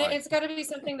 Well, and why? it's got to be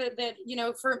something that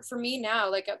for me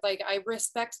now, like I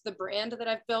respect the brand that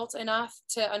I've built enough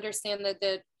to understand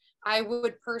that I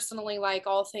would personally like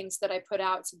all things that I put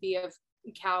out to be of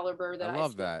caliber I that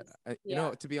love feel that. You yeah.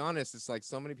 know, to be honest, it's like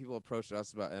so many people approach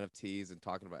us about NFTs and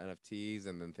talking about NFTs,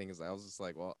 and then things. I was just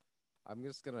like, well, I'm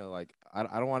just gonna like, I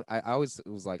don't want. I always it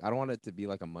was like, I don't want it to be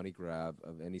like a money grab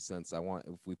of any sense. I want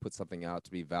if we put something out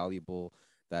to be valuable,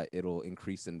 that it'll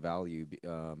increase in value.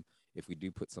 If we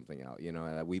do put something out, you know,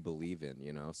 that we believe in,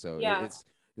 you know. So Yeah. it's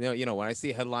when I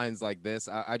see headlines like this,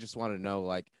 I just want to know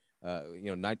like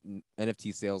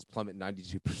NFT sales plummet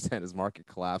 92% as market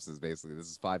collapses. Basically, this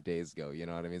is 5 days ago. You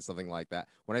know what I mean? Something like that.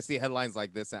 When I see headlines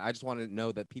like this, I just want to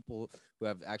know that people who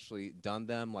have actually done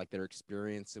them, like their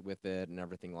experience with it and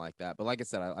everything like that. But like I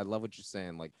said, I love what you're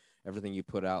saying. Like everything you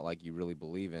put out, like you really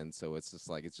believe in. So it's just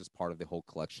like it's just part of the whole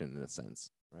collection in a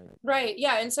sense. Right.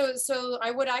 Yeah. And so I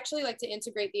would actually like to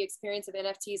integrate the experience of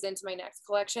NFTs into my next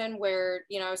collection where,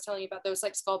 I was telling you about those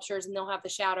like sculptures and they'll have the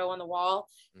shadow on the wall.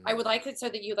 Mm-hmm. I would like it so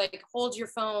that you like hold your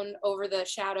phone over the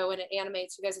shadow and it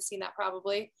animates. You guys have seen that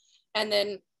probably. And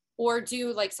then, or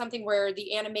do like something where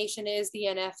the animation is the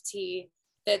NFT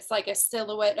that's like a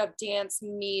silhouette of dance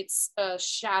meets a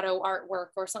shadow artwork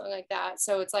or something like that.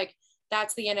 So it's like,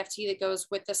 that's the NFT that goes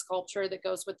with the sculpture that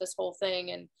goes with this whole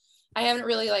thing. And I haven't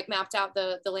really like mapped out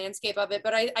the landscape of it,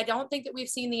 but I don't think that we've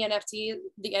seen the end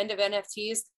of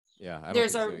NFTs. Yeah, I don't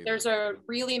there's think a so either. there's a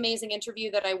really amazing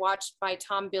interview that I watched by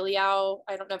Tom Biliow.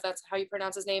 I don't know if that's how you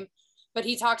pronounce his name, but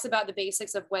he talks about the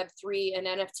basics of Web3 and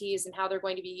NFTs and how they're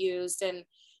going to be used and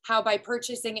how by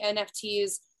purchasing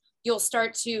NFTs, you'll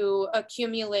start to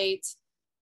accumulate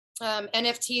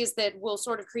NFTs that will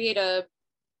sort of create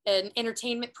an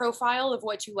entertainment profile of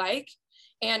what you like.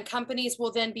 And companies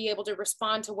will then be able to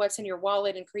respond to what's in your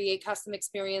wallet and create custom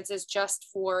experiences just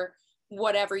for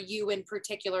whatever you in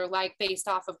particular like based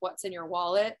off of what's in your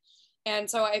wallet. And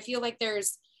so I feel like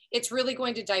it's really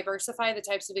going to diversify the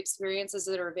types of experiences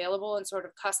that are available and sort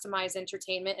of customize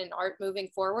entertainment and art moving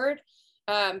forward.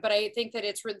 But I think that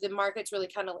the market's really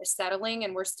kind of settling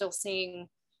and we're still seeing,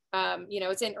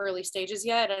 it's in early stages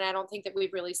yet. And I don't think that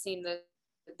we've really seen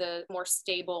the more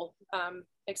stable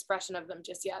expression of them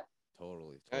just yet.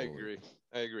 Totally. I agree.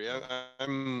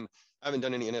 I haven't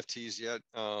done any NFTs yet,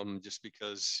 just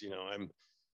because I'm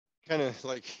kind of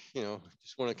like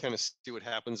just want to kind of see what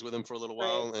happens with them for a little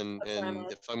while, and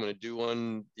if I'm going to do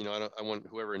one, I want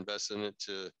whoever invests in it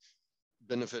to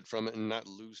benefit from it and not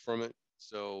lose from it.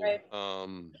 So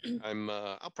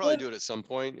I'll probably do it at some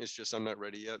point. It's just I'm not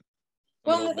ready yet.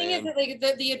 Well, the thing is that like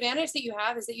the advantage that you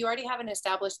have is that you already have an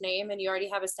established name and you already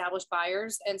have established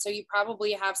buyers. And so you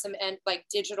probably have some like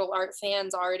digital art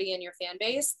fans already in your fan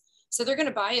base. So they're going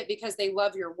to buy it because they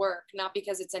love your work, not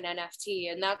because it's an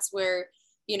NFT. And that's where,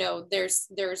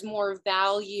 there's more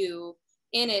value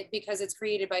in it because it's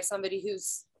created by somebody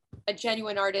who's a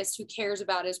genuine artist who cares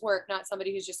about his work, not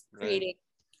somebody who's just creating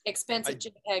expensive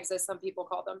JPEGs, as some people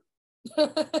call them.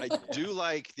 I do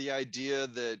like the idea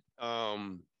that,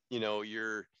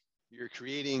 you're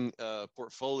creating a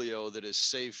portfolio that is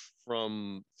safe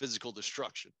from physical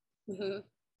destruction. Mhm.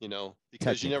 You know,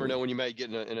 because you never Technically. know when you might get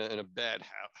in a bad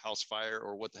house fire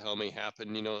or what the hell may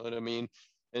happen. You know what I mean?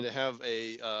 And to have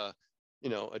a you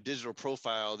know, a digital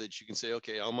profile that you can say,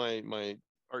 okay, all my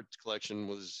art collection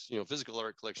was, you know, physical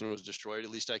art collection was destroyed. At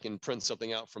least I can print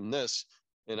something out from this,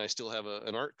 and I still have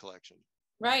an art collection.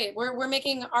 Right. We're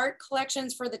making art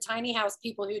collections for the tiny house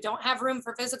people who don't have room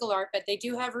for physical art, but they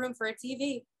do have room for a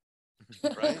TV.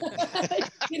 Right.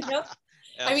 You know,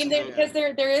 I mean, Absolutely. because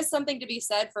there is something to be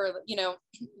said for, you know,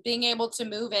 being able to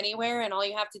move anywhere, and all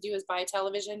you have to do is buy a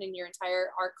television and your entire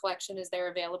art collection is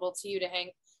there available to you to hang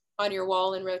on your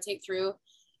wall and rotate through.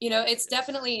 You know, it's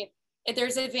definitely,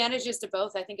 there's advantages to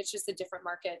both. I think it's just a different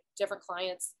market, different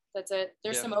clients. That's it.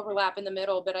 There's Yeah. some overlap in the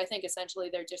middle, but I think essentially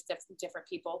they're just different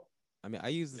people. I mean, I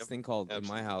use this Yep, thing called in my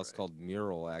absolutely house right. called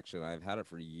Mural. Actually, I've had it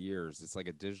for years. It's like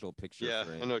a digital picture Yeah,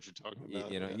 frame. I know what you're talking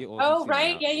about. You know, yeah. well, Oh, you've seen my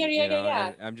right. house, Yeah, yeah, yeah, you know, yeah, yeah.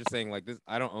 and I'm just saying, like this.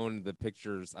 I don't own the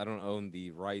pictures. I don't own the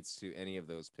rights to any of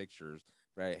those pictures.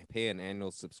 But I pay an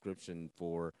annual subscription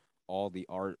for all the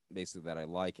art basically that I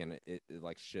like, and it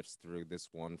like shifts through this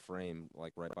one frame,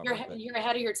 like right by You're my bed. you're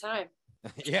ahead of your time.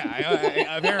 Yeah,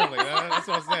 I apparently that's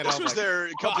what I'm saying. I This was was like, there a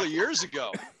couple "Fuck." of years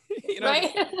ago. You know,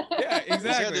 Right? yeah, He's had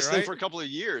exactly, this right? thing for a couple of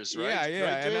years, right? Yeah, yeah.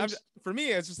 Right, And James? for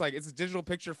me, it's just like it's a digital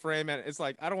picture frame, and it's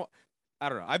like I don't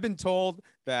know. I've been told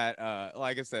that,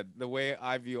 like I said, the way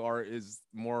I view art is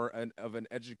more of an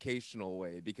educational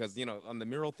way because you know on the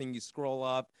mural thing you scroll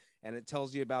up and it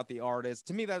tells you about the artist.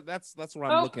 To me, that's what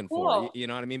I'm Oh, looking for. cool. You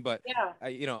know what I mean? But Yeah.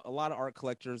 you know, a lot of art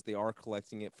collectors they are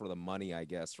collecting it for the money, I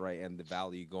guess, right? And the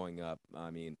value going up.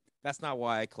 I mean, that's not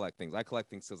why I collect things. I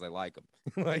collect things because I like them.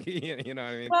 Like you know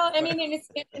what I mean? Well, I But- mean,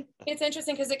 and it's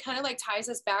interesting because it kind of like ties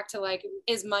us back to like,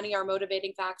 is money our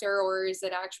motivating factor, or is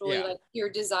it actually Yeah. like your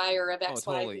desire of Oh, X,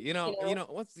 Y, totally. Z, You know,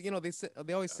 once you know,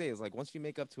 they always say is like once you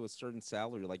make up to a certain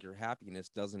salary, like your happiness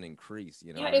doesn't increase.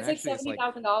 You know, Yeah, and it's like actually, it's like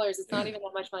 $70,000. It's not even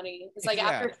that much money. It's like yeah,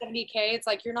 after 70K, it's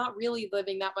like you're not really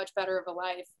living that much better of a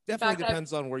life. In definitely fact,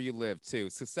 depends on where you live too.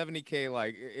 So 70K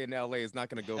like in LA is not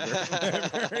going to go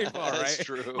very far, That's right?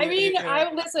 true. I mean, You know?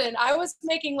 I was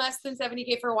making less than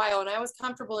 70K for a while, and I was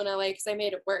comfortable in LA because I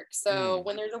made it work. So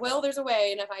when there's a will, there's a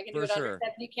way, and if I can do For it under sure.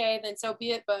 70K, then so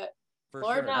be it. But For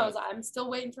Lord sure, no. knows, I'm still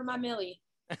waiting for my millie.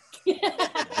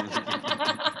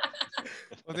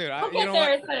 Well, dude, We'll you get know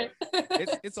there. what?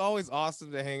 It's It's always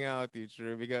awesome to hang out with you,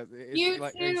 True, because it's You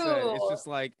like I said, it's too. just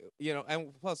like you know,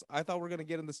 and plus I thought we are gonna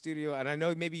get in the studio, and I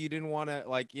know maybe you didn't want to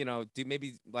like you know do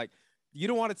maybe like you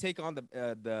don't want to take on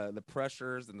the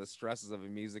pressures and the stresses of a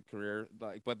music career,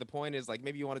 like but the point is like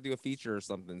maybe you want to do a feature or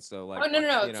something. So like Oh no.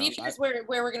 you know, Feature is where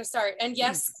we're gonna start. And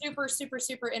yes,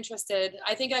 super interested.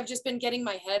 I think I've just been getting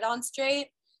my head on straight.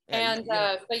 Yeah, And you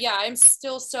know, but yeah, I'm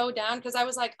still so down because I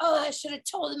was like, oh, I should have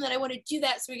told him that I want to do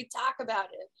that so we could talk about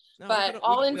it. no, But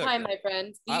all in time, my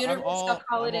friend. The universe shall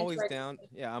call it I'm into always our down.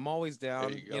 Yeah, I'm always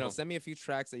down. you You know, go. send me a few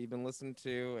tracks that you've been listening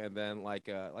to, and then like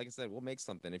I said, we'll make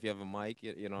something. If you have a mic,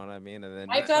 you know what I mean, and then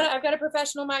I've got a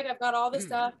professional mic. I've got all the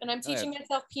stuff, and I'm Oh, yeah. teaching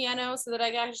myself piano so that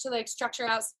I can actually like structure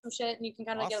out some shit, and you can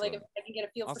kind of get like Awesome. I can get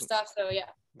a feel for Awesome. stuff. So yeah,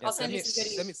 Yeah, I'll send you some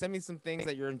goodies. send me some things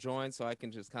that you're enjoying, so I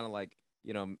can just kind of like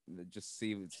you know just see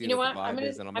You know what what? the vibe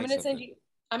is, and I'll I'm make gonna something.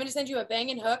 send you a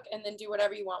banging hook, and then do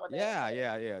whatever you want with Yeah, it.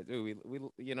 yeah. Dude, we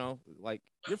you know like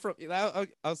you're from. I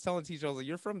was telling teacher, I was like,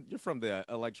 you're from the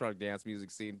electronic dance music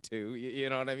scene too. You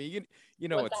know what I mean? You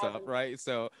know what's up, 1000. right?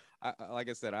 So, like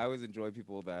I said, I always enjoy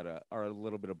people that are a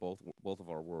little bit of both of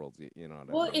our worlds. You know. What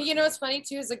I Well, mean? and you know what's funny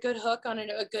too is a good hook on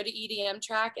a good EDM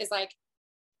track is like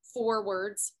 4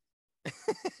 words.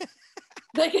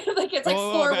 like it's like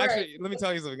 4 words. Actually, let me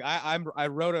tell you something. I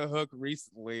wrote a hook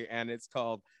recently, and it's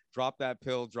called "Drop That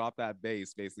Pill, Drop That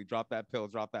Bass." Basically, drop that pill,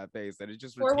 drop that bass, and it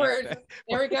just 4 repeats words. that.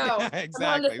 There we go. Yeah,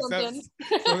 exactly. I'm on to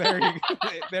So there you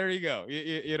there you go.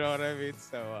 You know what I mean?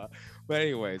 So, but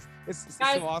anyways, it's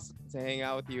Guys. so awesome to hang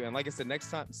out with you. And like I said, next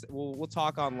time we'll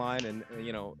talk online, and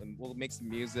you know, and we'll make some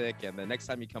music. And the next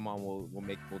time you come on,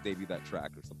 we'll debut that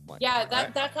track or something like Yeah,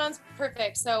 that. that sounds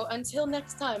perfect. So until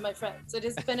next time, my friends, it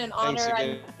has been an Thanks honor.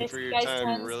 again I miss for you your guys time.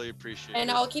 tons. Really appreciate And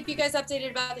it. I'll keep you guys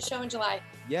updated about the show in July.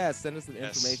 Yeah, send us the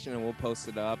Yes. information and we'll post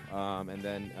it up. And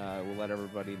then we'll let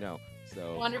everybody know.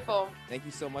 So Wonderful. thank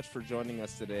you so much for joining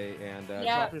us today. And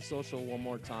Yeah. drop your social one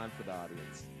more time for the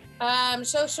audience.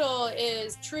 Social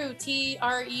is true, TREW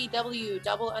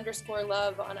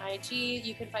 _love on IG.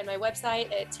 You can find my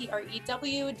website at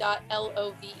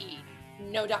trew.love.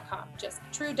 No .com, just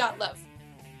true.love.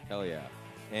 Hell yeah.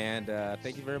 And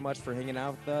thank you very much for hanging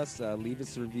out with us. Leave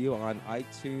us a review on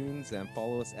iTunes and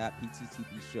follow us at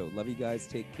PTTP Show. Love you guys.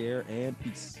 Take care and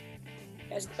peace. You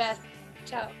guys are the best.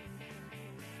 Ciao.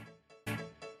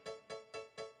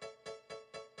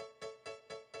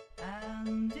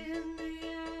 And in the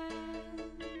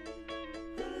end,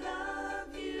 the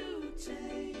love you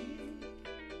take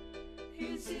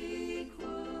is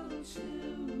equal to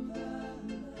the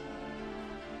love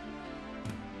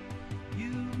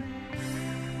you make.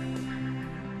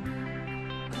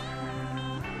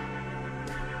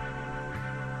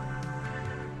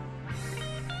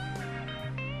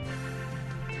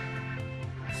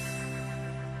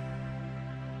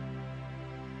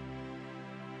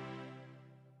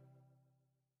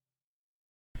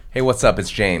 Hey, what's up? It's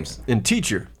James. And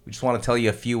teacher, We just want to tell you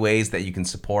a few ways that you can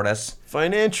support us.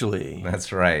 financially.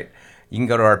 That's right. You can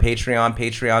go to our Patreon,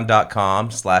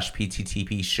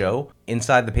 patreon.com/PTTP show.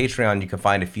 Inside the Patreon, you can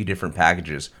find a few different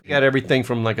packages. You got everything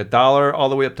from like $1 all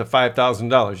the way up to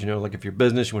 $5,000. You know, like if you're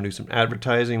business, you want to do some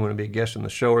advertising, you want to be a guest on the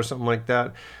show or something like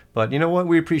that. But you know what?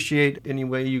 We appreciate any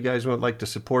way you guys would like to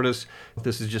support us.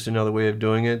 This is just another way of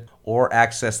doing it. Or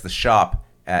access the shop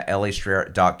at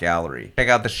lastrayer.gallery. Check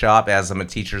out the shop as some of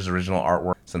Teacher's original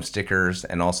artwork, some stickers,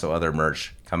 and also other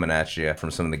merch coming at you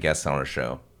from some of the guests on our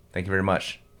show. Thank you very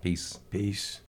much. Peace. Peace.